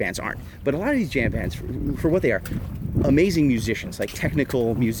that other bands aren't, but a lot of these jam bands, for what they are, amazing musicians, like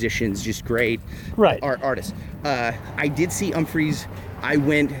technical musicians, just great Right. artists. I did see Humphreys. I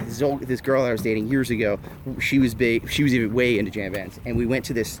went, this girl I was dating years ago, she was even way into jam bands, and we went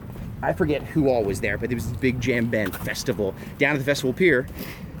to this, I forget who all was there, but there was this big jam band festival down at the festival pier,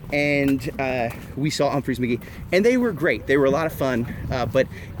 and we saw Humphreys McGee, and they were great. They were a lot of fun, but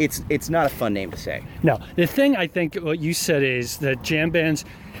it's not a fun name to say. No, the thing I think what you said is that jam bands,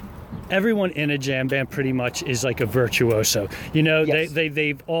 everyone in a jam band pretty much is like a virtuoso. Yes.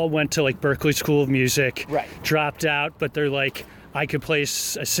 They've all went to like Berklee School of Music, Right. dropped out, but they're like, I could play a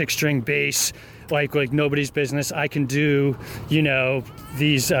 6-string bass like nobody's business. I can do,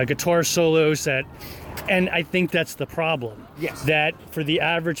 these guitar solos and I think that's the problem. Yes. That for the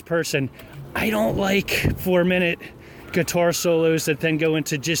average person, I don't like 4-minute guitar solos that then go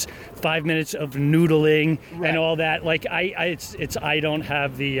into just 5 minutes of noodling and all that. Like I don't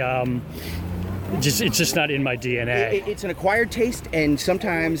have the it's just not in my DNA. It's an acquired taste, and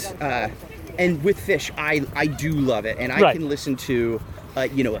sometimes, and with Phish, I do love it, and I Right. can listen to, a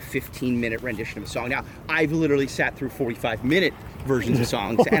 15-minute rendition of a song. Now, I've literally sat through 45-minute versions of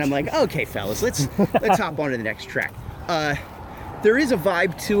songs, and I'm like, okay, fellas, let's hop on to the next track. There is a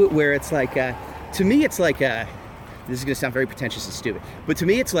vibe to it where it's like, to me, it's like this is gonna sound very pretentious and stupid, but to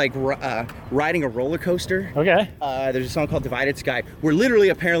me, it's like riding a roller coaster. Okay. There's a song called "Divided Sky," where literally,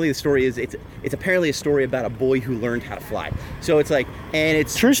 apparently, the story is it's apparently a story about a boy who learned how to fly. So it's like, and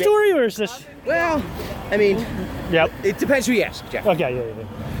it's True story, or is this? Well, I mean, Yep. it depends who you ask, Jeff. Okay.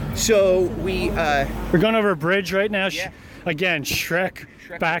 Yeah. So we, We're going over a bridge right now. Yeah. Again, Shrek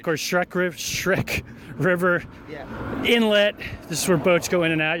backwards, Shrek River yeah. Inlet. This is where boats go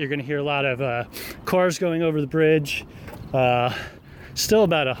in and out. You're going to hear a lot of cars going over the bridge. Still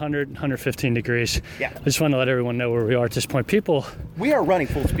about 100, 115 degrees. Yeah. I just want to let everyone know where we are at this point. People, We are running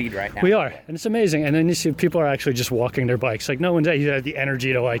full speed right now. we are, and it's amazing. And then you see people are actually just walking their bikes. Like no one's had the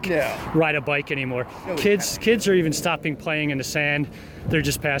energy to No. ride a bike anymore. No, Kids are even stopping playing in the sand. They're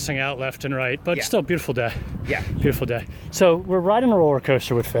just passing out left and right. But Yeah. still, beautiful day. Yeah. Beautiful day. So we're riding a roller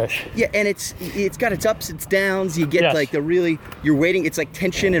coaster with Phish. Yeah, and it's got its ups, its downs. You get Yes. like you're waiting. It's like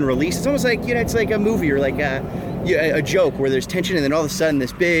tension and release. It's almost like it's like a movie or like a joke where there's tension and then all of a sudden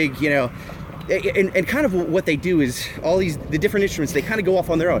this big, and kind of what they do is the different instruments, they kind of go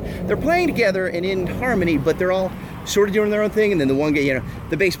off on their own. They're playing together and in harmony, but they're all sort of doing their own thing. And then the one guy,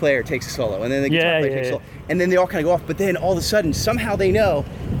 the bass player takes a solo, and then the guitar player takes a solo, and then they all kind of go off. But then all of a sudden, somehow they know,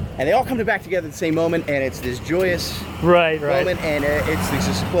 and they all come back together at the same moment, and it's this joyous Right. moment, and it's this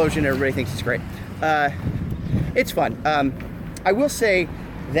explosion. Everybody thinks it's great. It's fun. I will say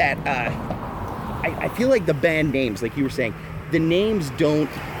that I feel like the band names, like you were saying, the names don't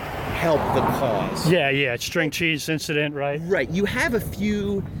help the cause. Yeah. String cheese incident, right? Right. You have a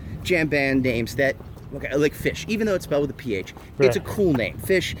few jam band names that, like Phish, even though it's spelled with a PH, it's a Right. cool name.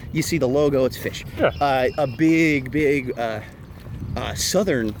 Phish, you see the logo, it's Phish. Yeah. A big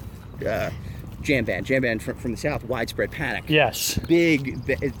southern jam band from the South, Widespread Panic. Yes. Big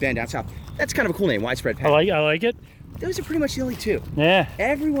band down south. That's kind of a cool name, Widespread I Panic. like it. Those are pretty much the only two. Yeah.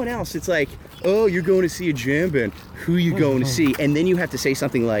 Everyone else, it's like, oh, you're going to see a jam band. Who you going to see? And then you have to say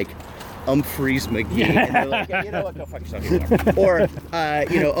something like Humphreys McGee. And they're like, yeah, you know what? Go fuck yourself. Or,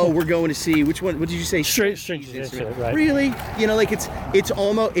 oh, we're going to see, which one? What did you say? String cheese incident, right? Really? Like it's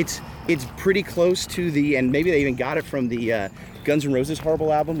almost, it's pretty close to the, and maybe they even got it from the Guns N' Roses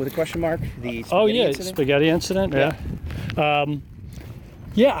Horrible album with a question mark. The Oh Spaghetti yeah, Incident. spaghetti incident. Yeah.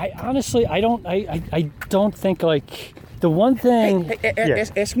 Yeah. I honestly, I don't think like the one thing. Hey, yeah.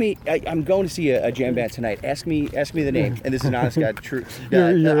 ask me. I'm going to see a jam band tonight. Ask me the name. And this is an honest God true.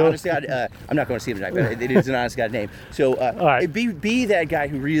 You're honest God. I'm not going to see it tonight, but it is an honest God name. So right. be that guy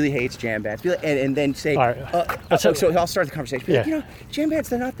who really hates jam bands. Be like, and then say. All right. So I'll start the conversation. Be like, Yeah. jam bands.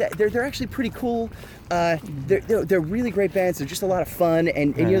 They're not that. They're actually pretty cool. They're really great bands. They're just a lot of fun,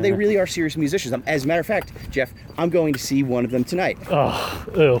 and they really are serious musicians. As a matter of fact, Jeff, I'm going to see one of them tonight.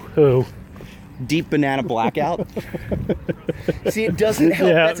 Oh, ooh. Deep Banana Blackout. See, it doesn't help.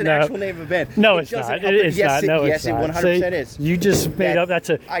 Yeah, That's an no. actual name of a band. No, It it's doesn't not. help. It's Yes, not. No, yes, it's not. it 100% See, is. You just made That- up. That's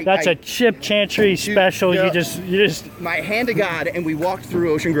I- a Chip Chantry special. no. You just. My hand to God, and we walked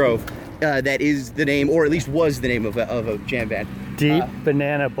through Ocean Grove. That is the name, or at least was the name of a jam band. Deep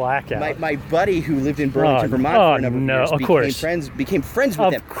Banana Blackout. My buddy who lived in Burlington, Vermont for a number of years of course. became friends with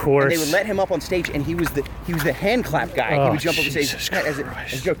Of him. course. And they would let him up on stage, and he was the hand clap guy. He Oh, would jump up on stage Jesus as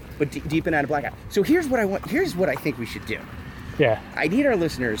a joke. But Deep Banana Blackout. So here's what I want. Here's what I think we should do. Yeah. I need our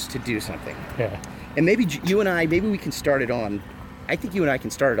listeners to do something. Yeah. And maybe you and I, maybe we can start it on, I think you and I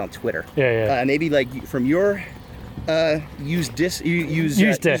can start it on Twitter. Yeah. Maybe like from your, use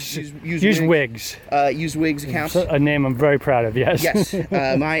Wigs. Use Wigs accounts. A name I'm very proud of. Yes. Yes,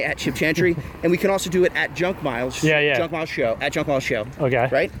 my at Chip Chantry, and we can also do it at Junk Miles. Yeah. Junk Miles Show at Junk Miles Show. Okay.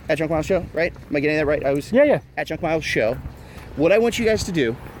 Right at Junk Miles Show. Right? Am I getting that right? Yeah. At Junk Miles Show. What I want you guys to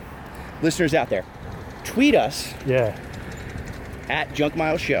do, listeners out there, tweet us Yeah. at Junk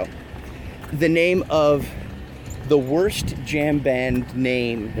Miles Show the name of the worst jam band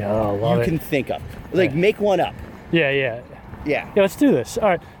name Yeah, I love you it. can think of. Like Yeah. make one up. Yeah. Yeah. Yeah, let's do this. All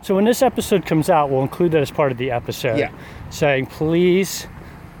right. So when this episode comes out, we'll include that as part of the episode. Yeah. Saying, please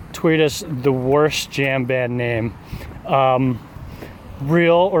tweet us the worst jam band name,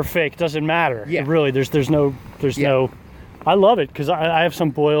 real or fake, doesn't matter. Yeah. Really, there's no. I love it because I have some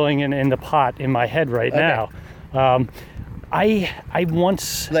boiling in the pot in my head right now. I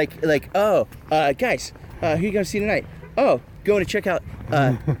once. Like guys, who you gonna see tonight? Oh, going to check out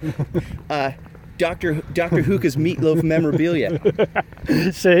Dr. Hookah's Meatloaf memorabilia.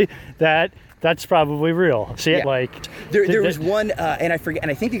 See, that's probably real. See, Yeah. like There was one, and I forget,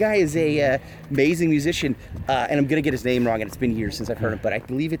 and I think the guy is a amazing musician, and I'm gonna get his name wrong, and it's been years since I've heard him, but I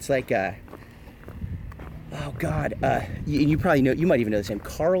believe it's like, oh God, you probably know, you might even know this name,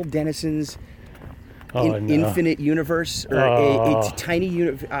 Carl Denison's no. Infinite Universe, or it's a tiny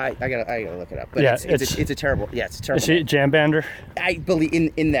universe. I gotta look it up, but Yeah, it's a terrible, it's a terrible. Is he jam bander? I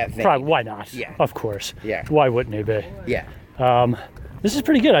believe in that vein. Probably. Why not? Yeah. Of course. Yeah. Why wouldn't he be? Yeah. This is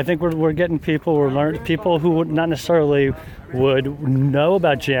pretty good. I think we're getting people. We're learning people who would not necessarily would know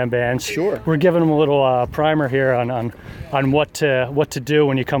about jam bands. Sure. We're giving them a little primer here on what to do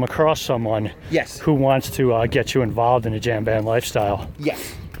when you come across someone. Yes. Who wants to get you involved in a jam band lifestyle.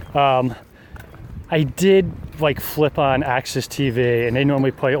 Yes. I did like flip on Access TV, and they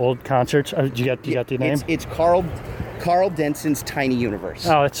normally play old concerts. You got the name? It's Carl Denson's Tiny Universe.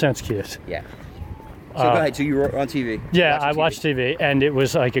 Oh, that sounds cute. Yeah. So go ahead. So you were on TV. Yeah, Watching I watched TV, and it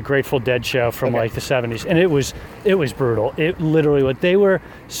was like a Grateful Dead show from like the 70s, and it was brutal. It literally, they were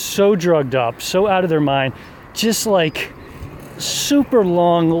so drugged up, so out of their mind, just like super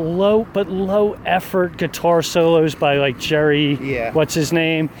long, low effort guitar solos by like Jerry. Yeah. What's his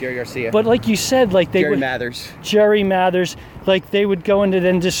name? Jerry Garcia. But like you said, like they Jerry would. Mathers. Jerry Mathers, like they would go into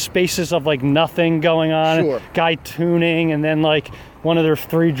then just spaces of like nothing going on, Sure. guy tuning, and then like one of their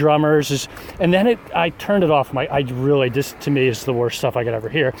three drummers is, and then I turned it off. This to me is the worst stuff I could ever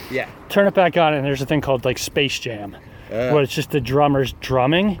hear. Yeah. Turn it back on, and there's a thing called like Space Jam, where it's just the drummers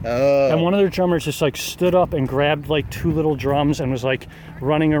drumming, and one of their drummers just like stood up and grabbed like two little drums and was like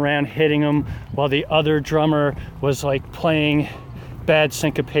running around hitting them, while the other drummer was like playing bad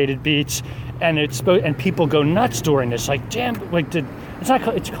syncopated beats, and and people go nuts during this, like jam, like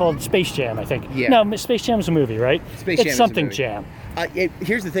it's called Space Jam, I think. Yeah. No, Space Jam's a movie, right? Space it's Jam is a something movie. Jam.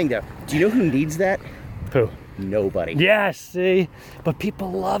 Here's the thing, though. Do you know who needs that? Who? Nobody. Yes, see, but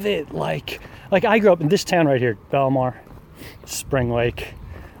people love it. Like I grew up in this town right here, Belmar, Spring Lake.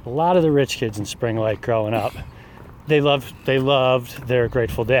 A lot of the rich kids in Spring Lake growing up, they loved their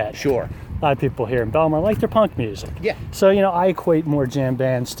Grateful Dead. Sure. A lot of people here in Belmar like their punk music. Yeah. So I equate more jam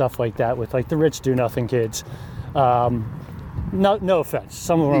bands, stuff like that, with like the rich do nothing kids. No offense,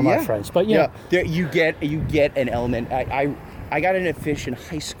 some of them are my friends, but There, you get an element. I got into Fish in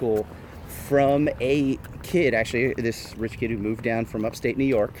high school from a kid, actually, this rich kid who moved down from upstate New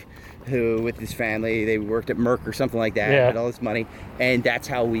York, who with his family, they worked at Merck or something like that, had all this money, and that's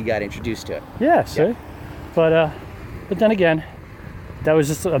how we got introduced to it. Yeah, see? Yeah. But then again, that was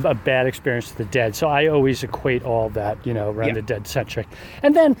just a bad experience with the Dead. So I always equate all that, around the Dead centric.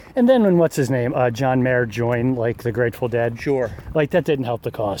 And then when what's his name, John Mayer joined like the Grateful Dead. Sure. Like that didn't help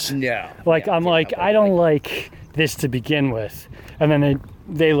the cause. No. Like I'm like I don't like this to begin with, and then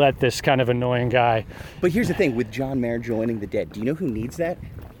they let this kind of annoying guy. But here's the thing with John Mayer joining the Dead. Do you know who needs that?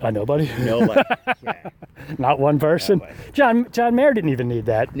 Nobody. Nobody. Yeah. Not one person. Nobody. John Mayer didn't even need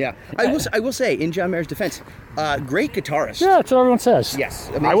that. Yeah. I will say, in John Mayer's defense, great guitarist. Yeah, that's what everyone says. Yes.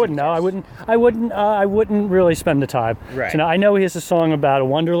 I wouldn't know. I wouldn't really spend the time. Right. To know. I know he has a song about a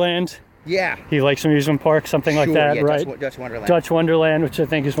Wonderland. Yeah. He likes amusement park, something like that, yeah, right? Dutch Wonderland. Dutch Wonderland, which I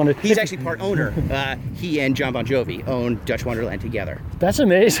think is one of. He's actually part owner. He and John Bon Jovi own Dutch Wonderland together. That's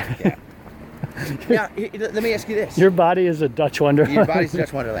amazing. Yeah. Now, let me ask you this. Your body is a Dutch Wonderland. Your body's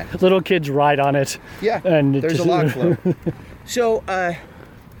Dutch Wonderland. Little kids ride on it. Yeah. And there's a log float. So,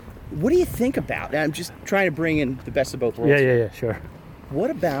 what do you think about? I'm just trying to bring in the best of both worlds. Yeah, sure. What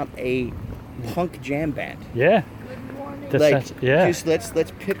about a punk jam band? Yeah. Just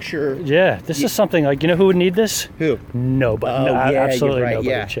let's picture. Yeah, this is something like, who would need this? Who? Nobody. Oh, yeah, absolutely you're right, nobody,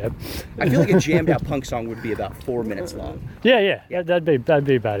 yeah. Chip. I feel like a jammed out punk song would be about 4 minutes long. Yeah. That'd be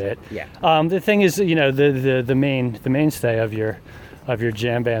about it. Yeah. The thing is, the mainstay of your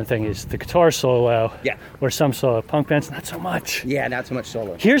jam band thing is the guitar solo. Yeah. Where some solo punk bands, not so much. Yeah, not so much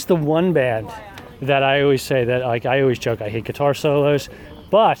solo. Here's the one band that I always say that, like, I always joke I hate guitar solos,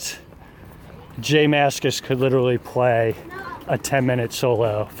 but Jay Mascis could literally play a 10-minute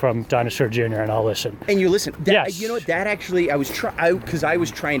solo from Dinosaur Jr. and I'll listen. And you listen. Yes. You know what? That actually, I was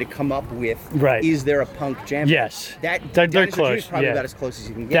trying to come up with. Right. Is there a punk jam? Yes. They're Dinosaur Jr. close. Is probably yeah. about as close as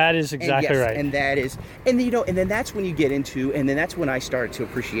you can get. That is exactly right. And that is, and then that's when you get into, and then that's when I started to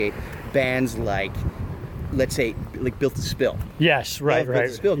appreciate bands like, let's say, like Built to Spill. Yes, right. Built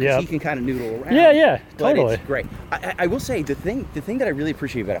to Spill, because he can kind of noodle around. Yeah, but totally. It's great. I will say the thing that I really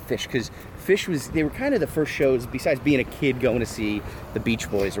appreciate about Fish, because Fish they were kind of the first shows, besides being a kid going to see the Beach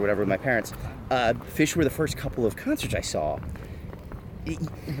Boys or whatever with my parents, Fish were the first couple of concerts I saw.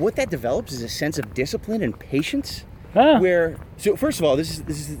 What that develops is a sense of discipline and patience Where, so first of all, this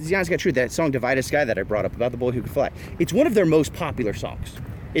is the honest God truth, that song Divide a Sky that I brought up about the boy who could fly. It's one of their most popular songs.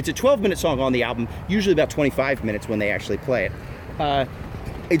 It's a 12-minute song on the album, usually about 25 minutes when they actually play it.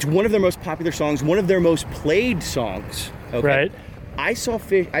 It's one of their most popular songs, one of their most played songs. Okay? Right. I saw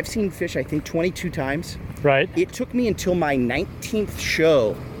Phish, I've seen Phish, I think 22 times. Right. It took me until my 19th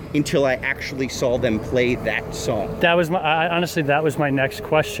show until I actually saw them play that song. That was honestly, that was my next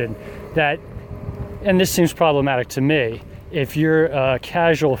question. And this seems problematic to me. If you're a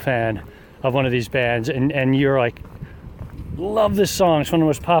casual fan of one of these bands and you're like, love this song, it's one of the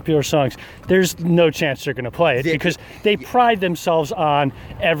most popular songs, there's no chance they're going to play it because they pride themselves on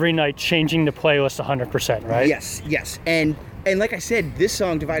every night changing the playlist 100%, right? Yes. And like I said, this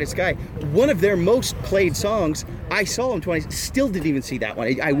song, Divided Sky, one of their most played songs, I saw them 20, still didn't even see that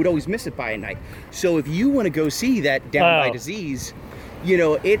one. I would always miss it by a night. So if you want to go see that Down by Disease, you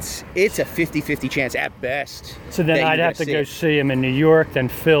know, it's a 50-50 chance at best. So then I'd have to go see him in New York, then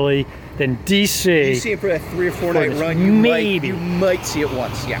Philly, then DC. You see it for a 3 or 4 night run, you might see it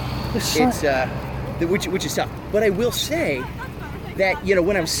once, yeah. It's which is tough. But I will say that, you know,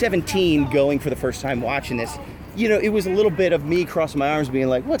 when I was 17 going for the first time watching this, you know, it was a little bit of me crossing my arms being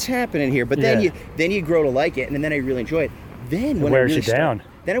like, what's happening here? But then you grow to like it, and then I really enjoy it. Then when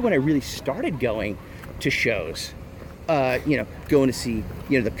when I really started going to shows, you know, going to see,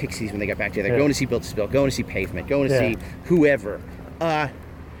 you know, the Pixies when they got back together, going to see Built to Spill, going to see Pavement, going to see whoever.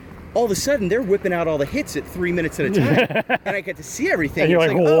 All of a sudden, they're whipping out all the hits at 3 minutes at a time, and I get to see everything. And you're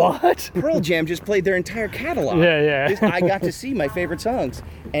it's like, what? Pearl Jam just played their entire catalog. Yeah. I got to see my favorite songs,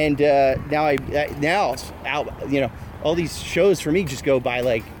 and now you know, all these shows for me just go by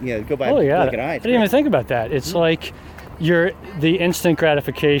like like an eye. I didn't even think about that. It's like the instant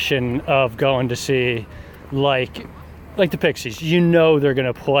gratification of going to see like the Pixies. You know they're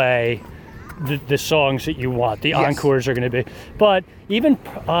going to play the songs that you want. The encores are going to be. But even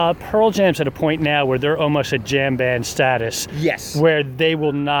Pearl Jam's at a point now where they're almost at jam band status. Yes. Where they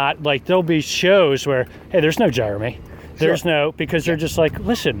will not, like, there'll be shows where, hey, there's no Jeremy. There's no, because they're just like,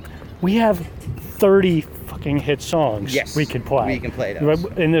 listen, we have 30 fucking hit songs we can play. We can play those.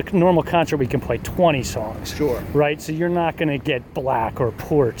 In the normal concert, we can play 20 songs. Sure. Right? So you're not going to get Black or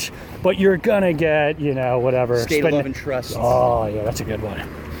Porch, but you're going to get, you know, whatever. State of Love and Trust. Oh, yeah, that's a good one.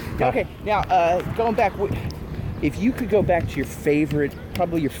 Okay, now going back, if you could go back to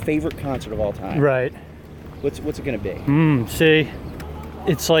probably your favorite concert of all time. Right. What's it going to be? See,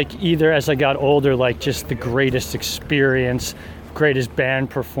 it's like either as I got older, like just the greatest experience, greatest band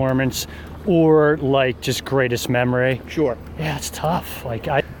performance, or like just greatest memory. Sure. Yeah, it's tough. Like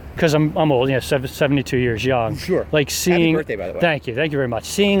because I'm old, 72 years young. Sure. Like seeing. Happy birthday, by the way. Thank you very much.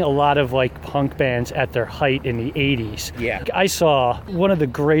 Seeing a lot of like punk bands at their height in the 80s. Yeah. I saw one of the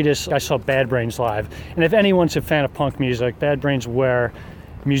greatest. I saw Bad Brains live, and if anyone's a fan of punk music, Bad Brains were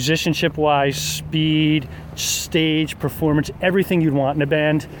musicianship-wise, speed, stage, performance, everything you'd want in a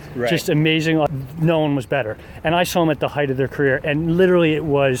band. Right. Just amazing. No one was better. And I saw them at the height of their career, and literally it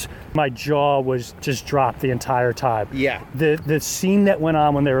was, my jaw was just dropped the entire time. Yeah. The scene that went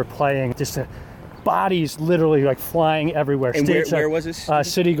on when they were playing, just bodies literally like flying everywhere. And where was this?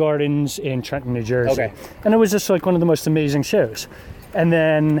 City Gardens in Trenton, New Jersey. Okay. And it was just like one of the most amazing shows. And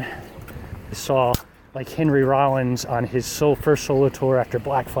then I saw like Henry Rollins on his first solo tour after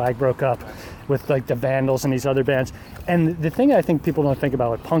Black Flag broke up with like the Vandals and these other bands. And the thing I think people don't think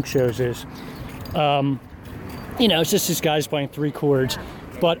about with punk shows is, it's just these guys playing 3 chords,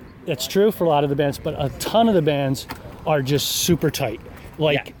 but it's true for a lot of the bands, but a ton of the bands are just super tight.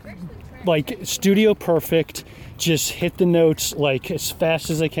 Like studio perfect, just hit the notes like as fast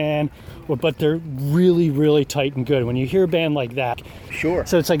as they can, but they're really, really tight and good. When you hear a band like that, sure.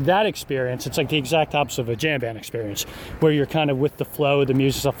 So it's like that experience. It's like the exact opposite of a jam band experience, where you're kind of with the flow, the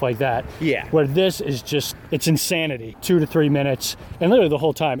music, stuff like that. Yeah. Where this is just, it's insanity. 2 to 3 minutes, and literally the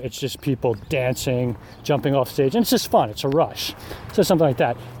whole time it's just people dancing, jumping off stage, and it's just fun. It's a rush. So something like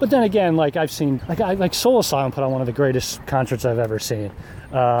that. But then again, like I've seen, like Soul Asylum put on one of the greatest concerts I've ever seen.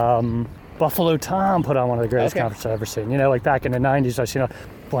 Buffalo Tom put on one of the greatest concerts I've ever seen. You know, like back in the 90s, I seen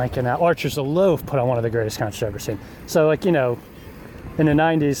blanking out. Archers of Loaf put on one of the greatest concerts I've ever seen. So like, in the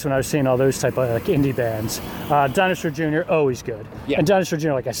 90s when I was seeing all those type of like indie bands, Dinosaur Jr. always good. Yeah. And Dinosaur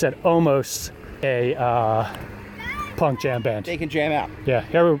Jr., like I said, almost a punk jam band. They can jam out. Yeah.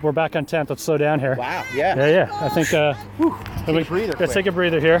 Here we're back on 10th. Let's slow down here. Wow. Yeah. Yeah. I think let's take a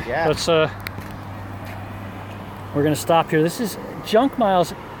breather here. Yeah. Let's we're gonna stop here. This is Junk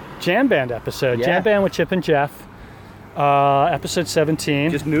Miles Jam Band episode. Yeah. Jam Band with Chip and Jeff. Episode 17.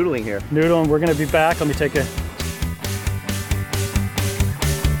 Just noodling here. Noodling. We're going to be back. Let me take a...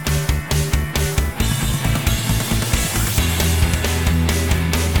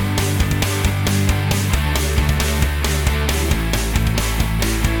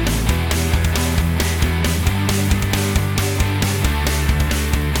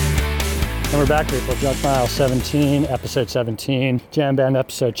 back, people. Drunk Mile 17, episode 17. Jam Band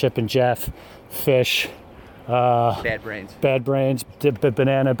episode, Chip and Jeff, Fish. Bad brains. Bad Brains,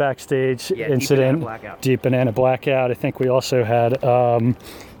 banana backstage incident. Deep banana blackout. I think we also had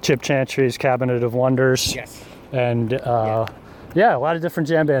Chip Chantry's Cabinet of Wonders. Yes. And yeah, a lot of different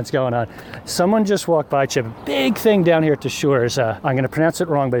jam bands going on. Someone just walked by, Chip. A big thing down here at the shores. I'm going to pronounce it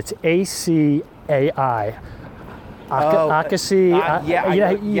wrong, but it's ACAI. Akasi.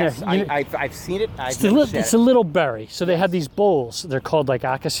 I've seen it. It's a little berry. So they have these bowls. They're called like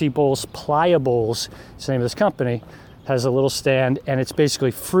Akasi bowls, Playa bowls. It's the name of this company. Has a little stand, and it's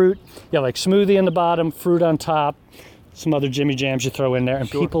basically fruit. Yeah, like smoothie in the bottom, fruit on top, some other Jimmy Jams you throw in there,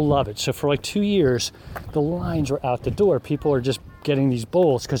 and people love it. So for like 2 years, the lines were out the door. People are just getting these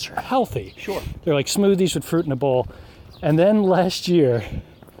bowls because they're healthy. Sure. They're like smoothies with fruit in a bowl. And then last year,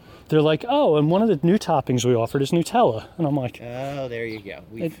 they're like, oh, and one of the new toppings we offered is Nutella. And I'm like, oh, there you go.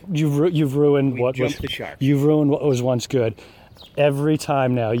 You've ruined what was the shark. You've ruined what was once good. Every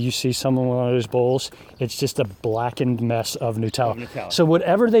time now you see someone with one of those bowls, it's just a blackened mess of Nutella. So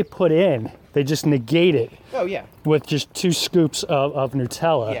whatever they put in, they just negate it. Oh yeah. With just 2 scoops of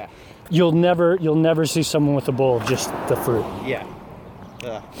Nutella. Yeah. You'll never see someone with a bowl of just the fruit. Yeah.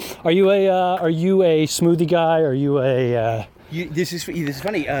 Are you a smoothie guy? Are you a This is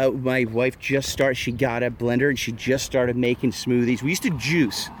funny. My wife she got a blender and she just started making smoothies. We used to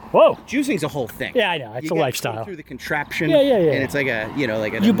juice. Whoa. Juicing's a whole thing. Yeah, I know. It's a lifestyle. Through the contraption. Yeah. And it's like a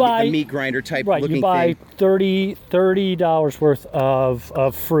meat grinder type looking thing. You buy $30 worth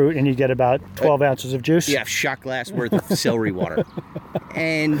of fruit and you get about 12 ounces of juice. Yeah, shot glass worth of celery water.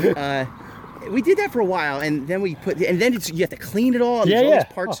 And we did that for a while, and then you have to clean it all. And there's all these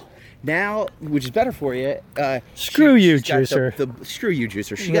parts. Now, which is better for you. Screw you, juicer. Screw you,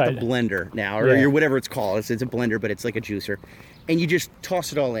 juicer. She got the blender now, or whatever it's called. It's a blender, but it's like a juicer. And you just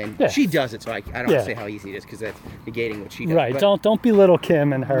toss it all in. Yeah. She does it, so I don't say how easy it is because that's negating what she does. Right. But don't belittle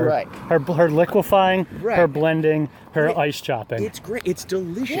Kim and her her liquefying, her blending, her ice chopping. It's great. It's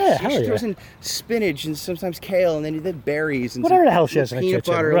delicious. Yeah, she throws in spinach and sometimes kale, and then berries and whatever the hell she has in the kitchen.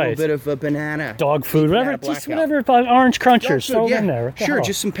 Peanut butter, a little bit of banana, dog food, whatever. Just whatever. Orange crunchers. Throw it in there. Sure,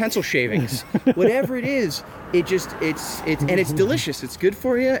 just some pencil shavings. Whatever it is, it's delicious. It's good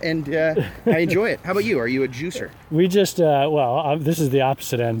for you, and I enjoy it. How about you? Are you a juicer? We just this is the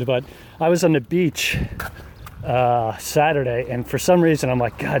opposite end, but I was on the beach Saturday, and for some reason I'm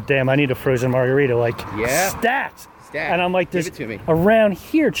like, God damn, I need a frozen margarita. Like, stats. And I'm like, give it to me. Around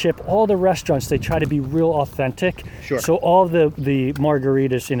here, Chip, all the restaurants, they try to be real authentic. Sure. So all the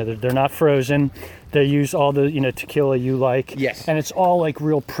margaritas, they're not frozen. They use all the tequila you like. Yes. And it's all like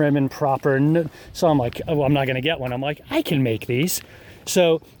real prim and proper. So I'm like, oh, I'm not gonna get one. I'm like, I can make these.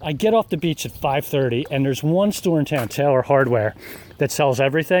 So I get off the beach at 5:30, and there's one store in town, Taylor Hardware, that sells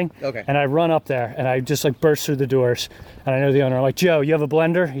everything. Okay. And I run up there, and I just like burst through the doors, and I know the owner. I'm like, Joe, you have a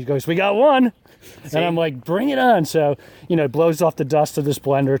blender? He goes, we got one. See? And I'm like, bring it on. So, it blows off the dust of this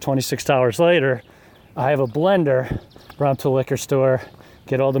blender. $26 later, I have a blender. Run to a liquor store,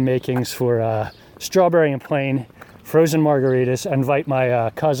 get all the makings for strawberry and plain frozen margaritas. I invite my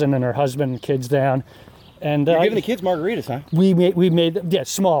cousin and her husband and kids down. And you're giving the kids margaritas, huh? We made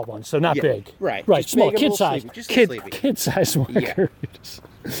small ones, so not big. Right. Small, kid size. Kid size margaritas.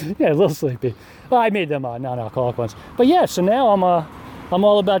 Yeah, a little sleepy. Well, I made them non-alcoholic ones. But yeah, so now I'm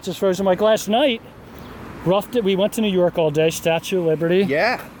all about just frozen. Like last night, roughed it. We went to New York all day, Statue of Liberty.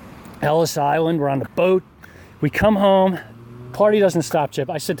 Yeah. Ellis Island. We're on the boat. We come home. Party doesn't stop,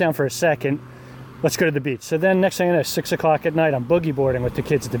 Chip. I sit down for a second. Let's go to the beach. So then next thing I know, 6 o'clock at night, I'm boogie boarding with the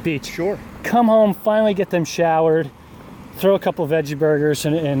kids at the beach. Sure. Come home, finally get them showered, throw a couple of veggie burgers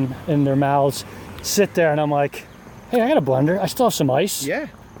in their mouths, sit there, and I'm like, hey, I got a blender. I still have some ice. Yeah.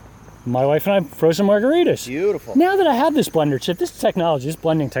 My wife and I frozen margaritas. Beautiful. Now that I have this blender, Chip, this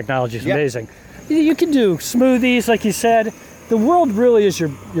blending technology is amazing. You can do smoothies, like you said. The world really is your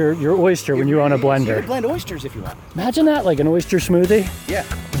oyster when you own a blender. You can blend oysters if you want. Imagine that, like an oyster smoothie. Yeah.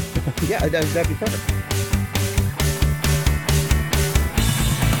 Yeah, that'd be perfect.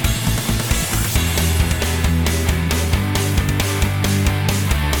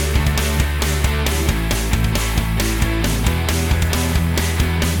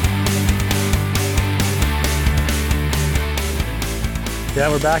 Yeah,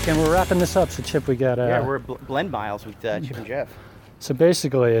 we're back and we're wrapping this up. So Chip, we got we're blend miles with Chip and Jeff. So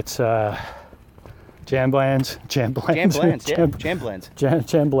basically, it's jam blends,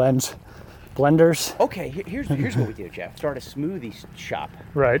 blenders. Okay, here's what we do, Jeff. Start a smoothie shop.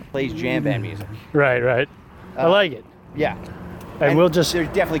 Right. Plays jam band music. Right. I like it. Yeah. And we'll just There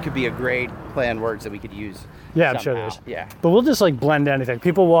definitely could be a great play on words that we could use. yeah, I'm sure somehow. there's. Yeah. But we'll just like blend anything.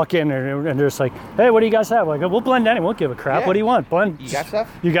 People walk in and they're just like, "Hey, what do you guys have?" Like, we'll blend anything. We'll give a crap. Yeah. What do you want? Blend. You got stuff?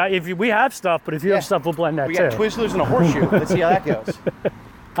 You got we have stuff, but if you Yeah. have stuff, we'll blend that We too. got Twizzlers and a horseshoe. Let's see how that goes.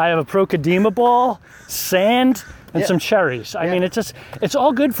 I have a Procadema ball, sand, and Yeah. some cherries. I Yeah. mean, it's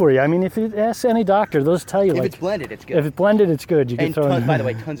all good for you. I mean, if you ask any doctor, they'll tell you If like it's blended, it's good. if it's blended, it's good. You can And throw in by the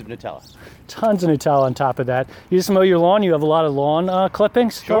way, tons of Nutella. tons of Nutella on top of that. You just mow your lawn. You have a lot of lawn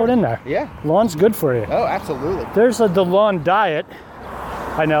clippings. Throw it Sure. in there. Yeah. Lawn's good for you. Oh, absolutely. There's the lawn diet.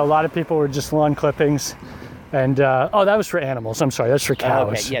 I know a lot of people were just lawn clippings. And, that was for animals. I'm sorry, that's for Okay,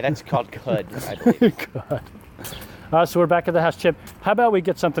 cows. yeah, that's called cud, I believe. So we're back at the house, Chip. How about we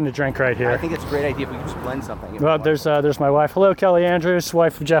get something to drink right I here? think it's a great idea if we can just blend something. Well, there's my wife. Hello, Kelly Andrews,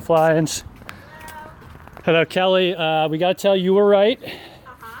 wife of Jeff Lyons. Hello, Kelly. We got to tell you were right.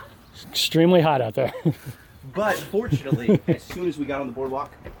 It's extremely hot out there. But fortunately, as soon as we got on the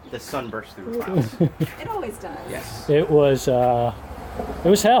boardwalk, the sun burst through the clouds. It always does. Yes. It was hell.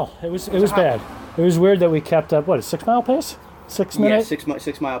 It was bad. It was weird that we kept up, what, a 6 mile pace? 6 Yeah, minutes?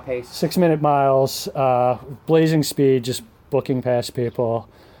 6 mile pace. 6 minute miles, blazing speed, just booking past people.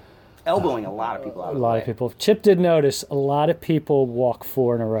 Elbowing a lot of people out A of the lot way. of people. Chip did notice a lot of people walk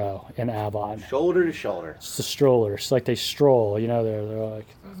 4 in a row in Avon. Shoulder to shoulder. It's the strollers, like they stroll, you know, they're like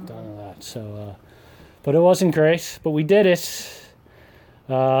done that. So, but it wasn't great, but we did it.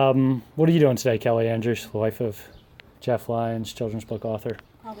 What are you doing today, Kelly Andrews, the wife of Jeff Lyons, children's book author?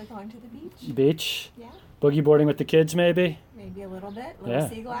 Probably going to the beach. Beach, Yeah, boogie boarding with the kids, maybe. maybe a little bit. Little Yeah.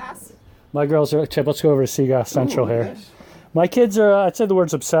 sea glass. My girls are. Chip, let's go over to Seagrass Central here. Nice. My kids are. I'd say the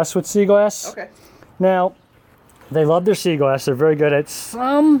word's obsessed with sea glass. Okay. Now, they love their sea glass. They're very good at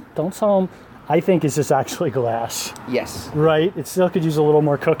some. Don't tell them. I think it's just actually glass. Yes. Right? It still could use a little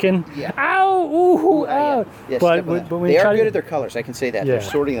more cooking. Yeah. Ow! Ooh! Ow! Yes, but definitely. but we They try are to- good at their colors. I can say that. Yeah. They're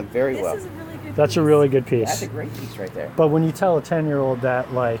sorting them very This well. is a really good That's a piece. really good That's piece. a great piece right there. But when you tell a 10-year-old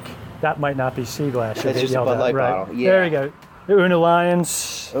that, like, that might not be sea glass, you That's get just a yelled Bud at, Light right? bottle. Yeah. There you go. Una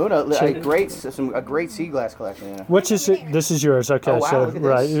Lyons. Oh no, a Check. great sea glass collection. Yeah. Which is it? This is yours. Okay, Oh, wow, so look at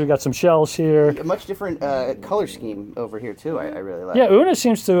right, this. you got some shells here. A much different color scheme over here too. I really like. Yeah, Una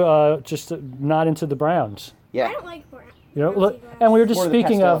seems to just not into the browns. Yeah. I don't like brown. You know, brown look, sea glass. and we were just More of the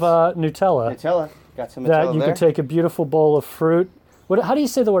speaking of Nutella. Nutella. Got some That Nutella you there. could take a beautiful bowl of fruit. What? How do you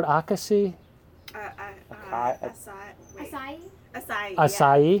say the word acai? Acai. Acai.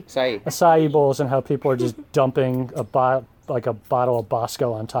 Acai. Say. Acai bowls, and how people are just dumping a bottle of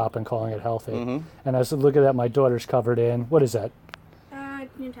Bosco on top and calling it healthy. Mhm. And I said, look at that, my daughter's covered in what is that?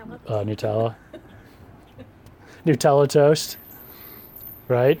 Nutella. Nutella. Nutella toast.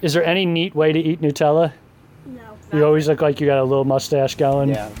 Right? Is there any neat way to eat Nutella? No. You always look like you got a little mustache going.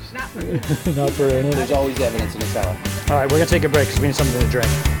 Yeah. Not for you. Not for any. There's always evidence in Nutella. All right, we're gonna take a break because we need something to drink.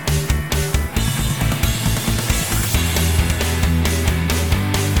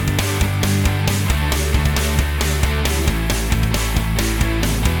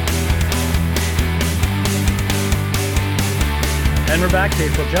 And we're back,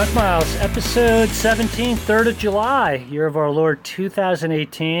 people. Junk Miles, episode 17, 3rd of July, year of our Lord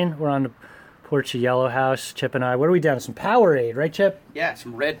 2018. We're on the porch of Yellow House, Chip and I. What are we down to? Some Powerade, right, Chip? Yeah,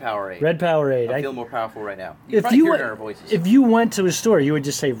 some red Powerade. Red Powerade. I feel more powerful right now. You If probably you hear it went- in our voices. If you went to a store, you would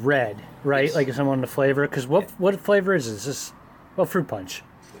just say red, right? Yes. Like if someone wanted to flavor. Because what flavor is this? Is this? Well, fruit punch.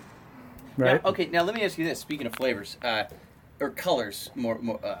 Right. Now, okay, now let me ask you this. Speaking of flavors, or colors, more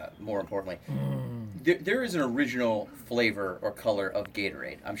importantly, there is an original flavor or color of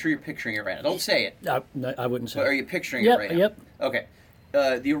Gatorade. I'm sure you're picturing it right now. Don't say it. No, I wouldn't say. But are you picturing Yep, it right now? yep. Okay.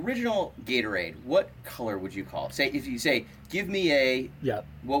 The original Gatorade, what color would you call it? Say if you say, give me a, Yeah.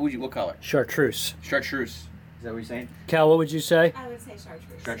 what color? Chartreuse. Chartreuse. Is that what you're saying? Cal, what would you say? I would say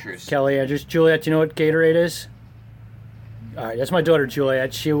chartreuse. Chartreuse. Kelly Andrews. Juliet, do you know what Gatorade is? All right, that's my daughter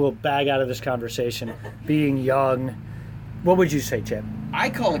Juliet. She will bag out of this conversation. Being young. What would you say, Chip? I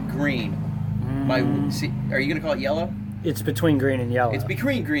call it green. See, are you gonna call it yellow? It's between green and yellow. It's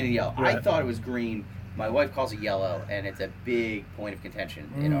between green and yellow. I Right. thought it was green. My wife calls it yellow, and it's a big point of contention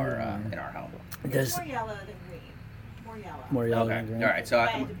in our home. Does More yellow than green. More yellow. more yellow Okay. than green. All right. So If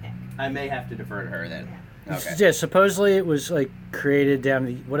I had to pick. I may have to defer to her then. Okay. Yeah, supposedly it was like created down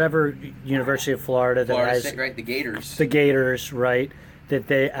the whatever University of Florida that Florida has State, right? The Gators. the Gators, right? That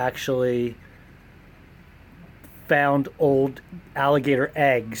they actually found old alligator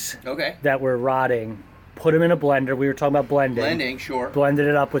eggs Okay. that were rotting, put them in a blender. We were talking about blending. Blending, sure. Blended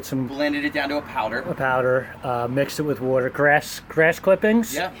it up with some Blended it down to a powder. powder, mixed it with water, grass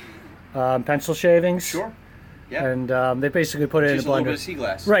clippings, Yeah. pencil shavings, Sure. Yeah. and they basically put it Just in a a little blender. bit of sea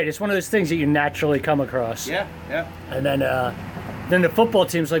glass. Right, it's one of those things that you naturally come across. Yeah. Yeah. And then Then the football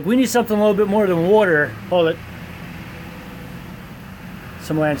team's like, we need something a little bit more than water. Hold it.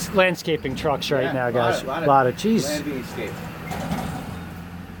 Some landscaping trucks right now, guys. A lot of cheese. Landscape.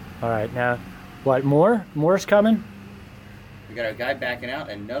 All right, now, what, more? More's coming? We got a guy backing out,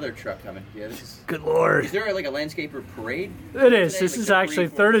 another truck coming. Yeah, this is. Good Lord. Is there like a landscaper parade? It is. Today? This Like is the actually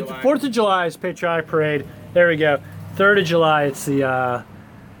 4th of 4th of July is Patriotic Parade. There we go. 3rd of July, it's the,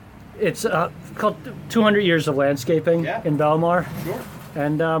 it's called 200 Years of Landscaping in Belmar. Sure.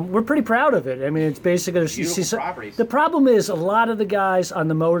 And we're pretty proud of it. I mean, it's basically... Beautiful properties. The problem is a lot of the guys on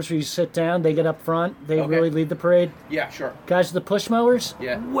the mowers where you sit down, they get up front. They really lead the parade. Yeah, sure. Guys with the push mowers,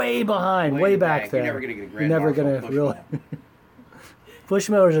 Yeah. way behind, way in the back back. there. You're never going to get a grand You're never marshal gonna push really... mower. Push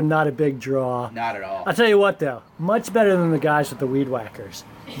mowers are not a big draw. Not at all. I'll tell you what, though. Much better than the guys with the weed whackers.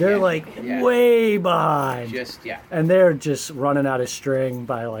 They're Yeah. way behind. Yeah. And they're just running out of string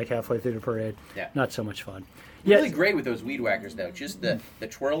by like halfway through the parade. Yeah. Not so much fun. Really great with those weed whackers, though. Just the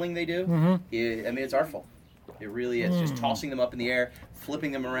twirling they do. Mm-hmm. I mean, it's artful. It really is. Just tossing them up in the air,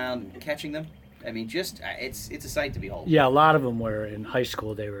 flipping them around, and catching them. I mean, just it's a sight to behold. Yeah, a lot of them were in high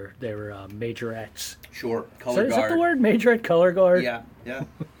school. They were majorettes. Sure. Is Color that guard. the word? Majorette, color guard? Yeah. Yeah.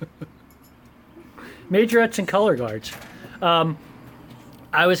 Majorettes and color guards.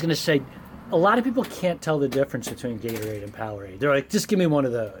 I was going to say, a lot of people can't tell the difference between Gatorade and Powerade. They're like, just give me one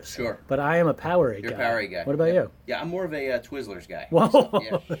of those. Sure. But I am a Powerade You're guy. a Powerade guy. What about yeah. you? Yeah, I'm more of a Twizzlers guy. Whoa. So,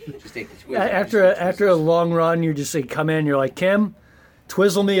 yeah. Just take the Twizzlers. After a long run, you just like come in, you're like, Kim,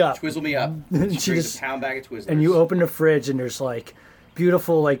 twizzle me up. Twizzle me up. She She brings just- a pound bag of Twizzlers. And you open the fridge and there's like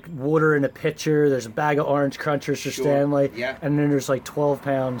beautiful like water in a pitcher. There's a bag of orange crunchers for Sure. Stanley. Yeah. And then there's like 12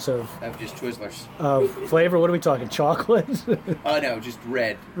 pounds of just Twizzlers. flavor. What are we talking? Chocolate? Oh no, just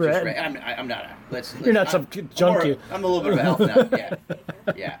red. Red? Just red. I'm not. Let's. You're not some junkie. I'm a little bit of a health nut. Yeah.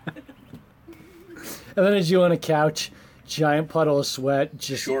 Yeah. And then as you on a couch, giant puddle of sweat,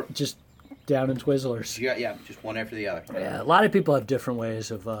 just down in Twizzlers. Yeah. Just one after the other. Yeah, a lot of people have different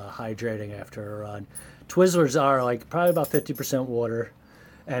ways of hydrating after a run. Twizzlers are like probably about 50% water,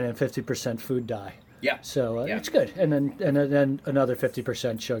 and then 50% food dye. Yeah. So Yeah. it's good, and then another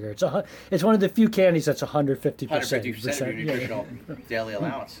 50% sugar. It's one of the few candies that's 150%. 150% of your nutritional daily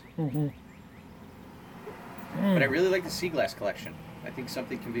allowance. Mm-hmm. But I really like the Sea Glass collection. I think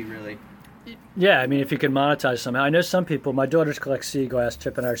something can be really. Yeah, I mean, if you can monetize somehow. I know some people, my daughters collect sea glass,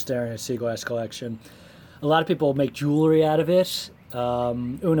 Chip and I are staring at sea glass collection. A lot of people make jewelry out of it.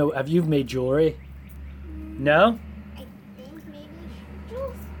 Uno, have you made jewelry? No? I think maybe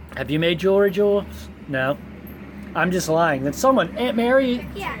Jules. Have you made jewelry, Jules? No? I'm just lying. Then someone, Aunt Mary,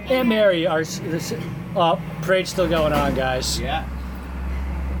 Yeah, Aunt Mary, parade's still going on, guys. Yeah.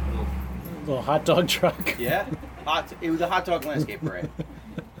 Little hot dog truck. Yeah. It was a hot dog landscape parade.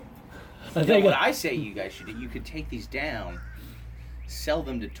 I You know, think what I say you guys should do, you could take these down, sell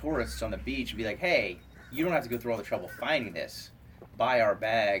them to tourists on the beach, and be like, hey, you don't have to go through all the trouble finding this. Buy our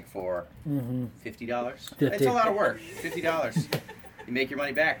bag for $50. It's a lot of work. $50. You make your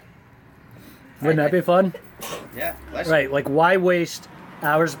money back. Wouldn't that be fun? Yeah. Right, like why waste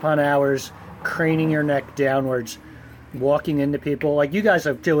hours upon hours craning your neck downwards, walking into people? Like you guys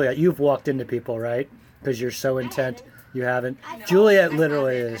have, Juliet, you've walked into people, right? Because you're so intent. You haven't. Juliet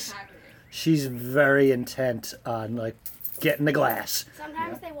literally is. She's very intent on like getting the glass,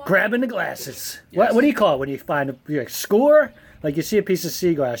 Sometimes they walk. grabbing the glasses. Yes. What do you call it when you find you like score? Like you see a piece of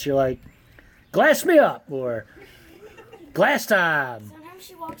sea glass, you're like, glass me up, or glass time. Sometimes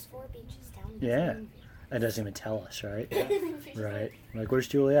she walks 4 beaches down. Yeah. That doesn't even tell us, right? Right. Like, where's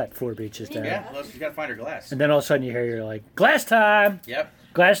Juliet? 4 beaches down. Yeah, well, you gotta find her glass. And then all of a sudden you hear, you're like, glass time! Yep.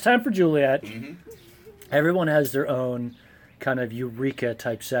 Glass time for Juliet. Mm-hmm. Everyone has their own kind of eureka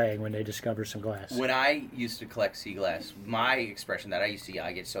type saying when they discover some glass. When I used to collect sea glass, my expression that I used to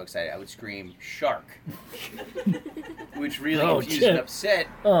I get so excited, I would scream "shark," which really confused and upset.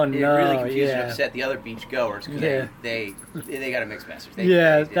 Oh, It no, really confused and yeah. upset the other beach goers because Yeah. they got a mixed message.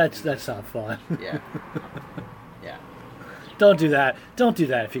 Yeah, they- that's not fun. yeah, yeah. Don't do that. Don't do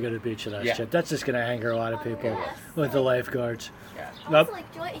that if you go to the beach with us, Yeah. Chip. That's just going to anger a lot of people with the lifeguards. Yeah. Also,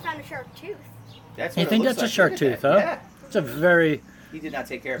 like Juliet, you found a shark tooth. That's You what it think looks that's a like. shark Look at tooth, that. huh? Yeah. It's a very, He did not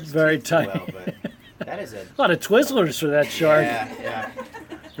take care of his very teeth too tight. well, but that is a a lot of Twizzlers for that shark, yeah,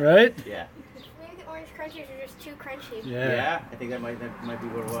 right? yeah. Maybe the orange crunchies are just too crunchy. Yeah, I think that might be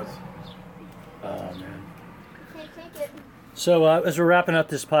what it was. Oh, man. Can't take it. So as we're wrapping up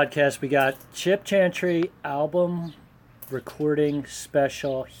this podcast, we got Chip Chantry album recording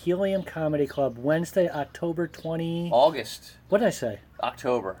special, Helium Comedy Club, Wednesday, October 20. August, What did I say?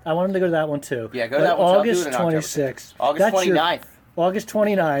 October. I want him to go to that one too. Yeah, go to that one, too. I'll do it August in October, too. 26th. August That's your- 29th. August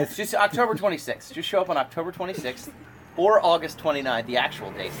 29th. Just October 26th. Just show up on October 26th. or August 29th, the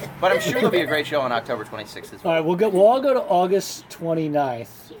actual date. But I'm sure there'll be a great show on October 26th as well. All right, we'll all go to August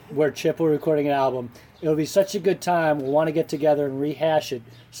 29th, where Chip will be recording an album. It'll be such a good time. We'll want to get together and rehash it.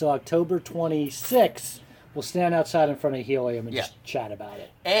 So October 26th, we'll stand outside in front of Helium and just chat about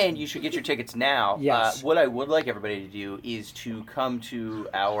it. And you should get your tickets now. Yes. What I would like everybody to do is to come to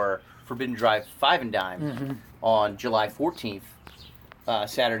our Forbidden Drive 5 and Dime on July 14th,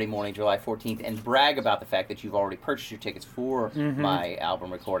 Saturday morning, July 14th, and brag about the fact that you've already purchased your tickets for my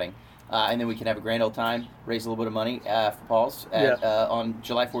album recording. And then we can have a grand old time, raise a little bit of money for Paul's on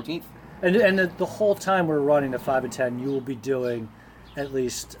July 14th. And the whole time we're running the 5 and 10, you will be doing at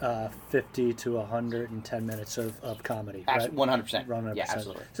least 50 to 110 minutes of comedy. Right? 100%. 100%. Yeah,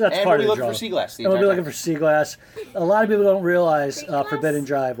 absolutely. So that's and part we'll of be the looking draw. for Sea Glass. And we'll be looking for Sea Glass. A lot of people don't realize Creek Glass? Forbidden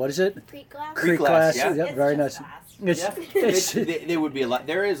Drive. What is it? Creek glass. Creek Glass, yeah. Yep, It's very just nice. glass. It's There would be a lot.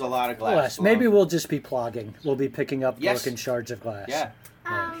 There is a lot of glass. glass. Maybe we'll just be plugging. We'll be picking up Yes. broken shards of glass. Yeah.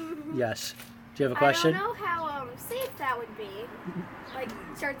 Yes. Do you have a question? I don't know how safe that would be. Like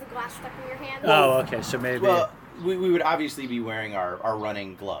shards of glass stuck in your hand. Oh, okay. So maybe Well, we would obviously be wearing our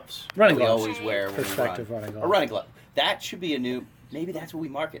running gloves. Running that gloves. We always wear when Perspective we run. running A gloves. running glove. That should be a new. Maybe that's what we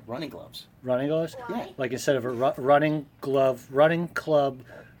market. Running gloves. running gloves. Why? Like instead of a running club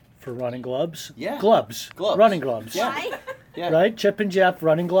for running gloves. Yeah. Gloves. Gloves. Running gloves. Yeah. Why? Yeah. Right. Chip and Jeff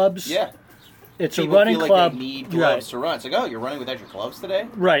running gloves. Yeah. It's People a running feel club. like they need gloves Right. to run. It's like, oh, you're running without your gloves today?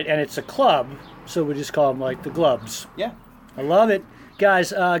 Right, and it's a club, so we just call them like the gloves. Yeah. I love it.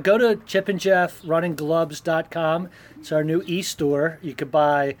 Guys, go to chipandjeffrunninggloves.com. It's our new e-store. You could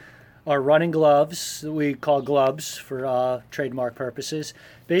buy our running gloves that we call gloves for trademark purposes.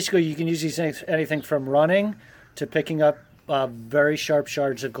 Basically, you can use these things, anything from running to picking up very sharp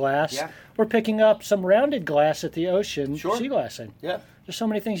shards of glass, Yeah. or picking up some rounded glass at the ocean, Sure. sea glassing. Yeah. There's so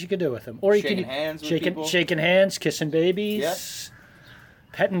many things you could do with them. Or you Shaking can hands with people. shaking hands, kissing babies,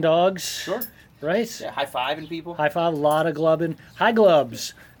 petting dogs. Sure. Right? Yeah. High-fiving people. High five, a lot of glubbing. High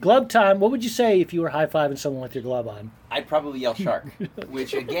gloves. Glove time. What would you say if you were high fiving someone with your glove on? I'd probably yell shark,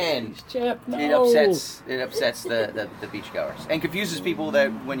 which again, Chip, no. it upsets the beachgoers and confuses people that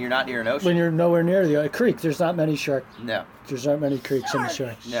when you're not near an ocean. When you're nowhere near the creek, there's not many shark. No. There's not many creeks in the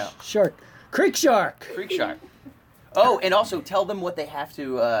shark. No. Shark. Creek shark. Creek shark. Oh, and also tell them what they have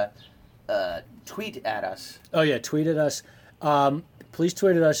to tweet at us. Oh yeah, tweet at us. Please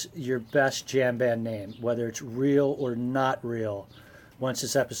tweet at us your best jam band name, whether it's real or not real. Once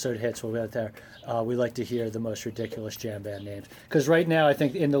this episode hits, we'll get there. We like to hear the most ridiculous jam band names. Because right now, I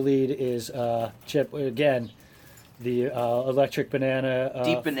think in the lead is Chip again, the Electric Banana,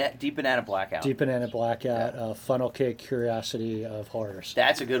 Deep Banana Blackout. Deep Banana Blackout, Funnel Cake Curiosity of Horrors.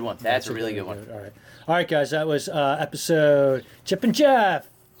 That's a good one. That's a really good one. All right, guys, that was episode Chip and Jeff,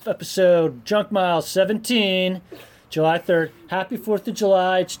 episode Junk Miles 17. July 3rd. Happy 4th of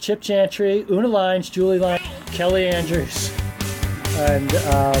July. It's Chip Chantry, Una Lyons, Julie Lyons, Kelly Andrews. And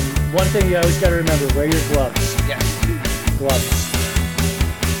one thing you always got to remember, wear your gloves. Yes. Gloves.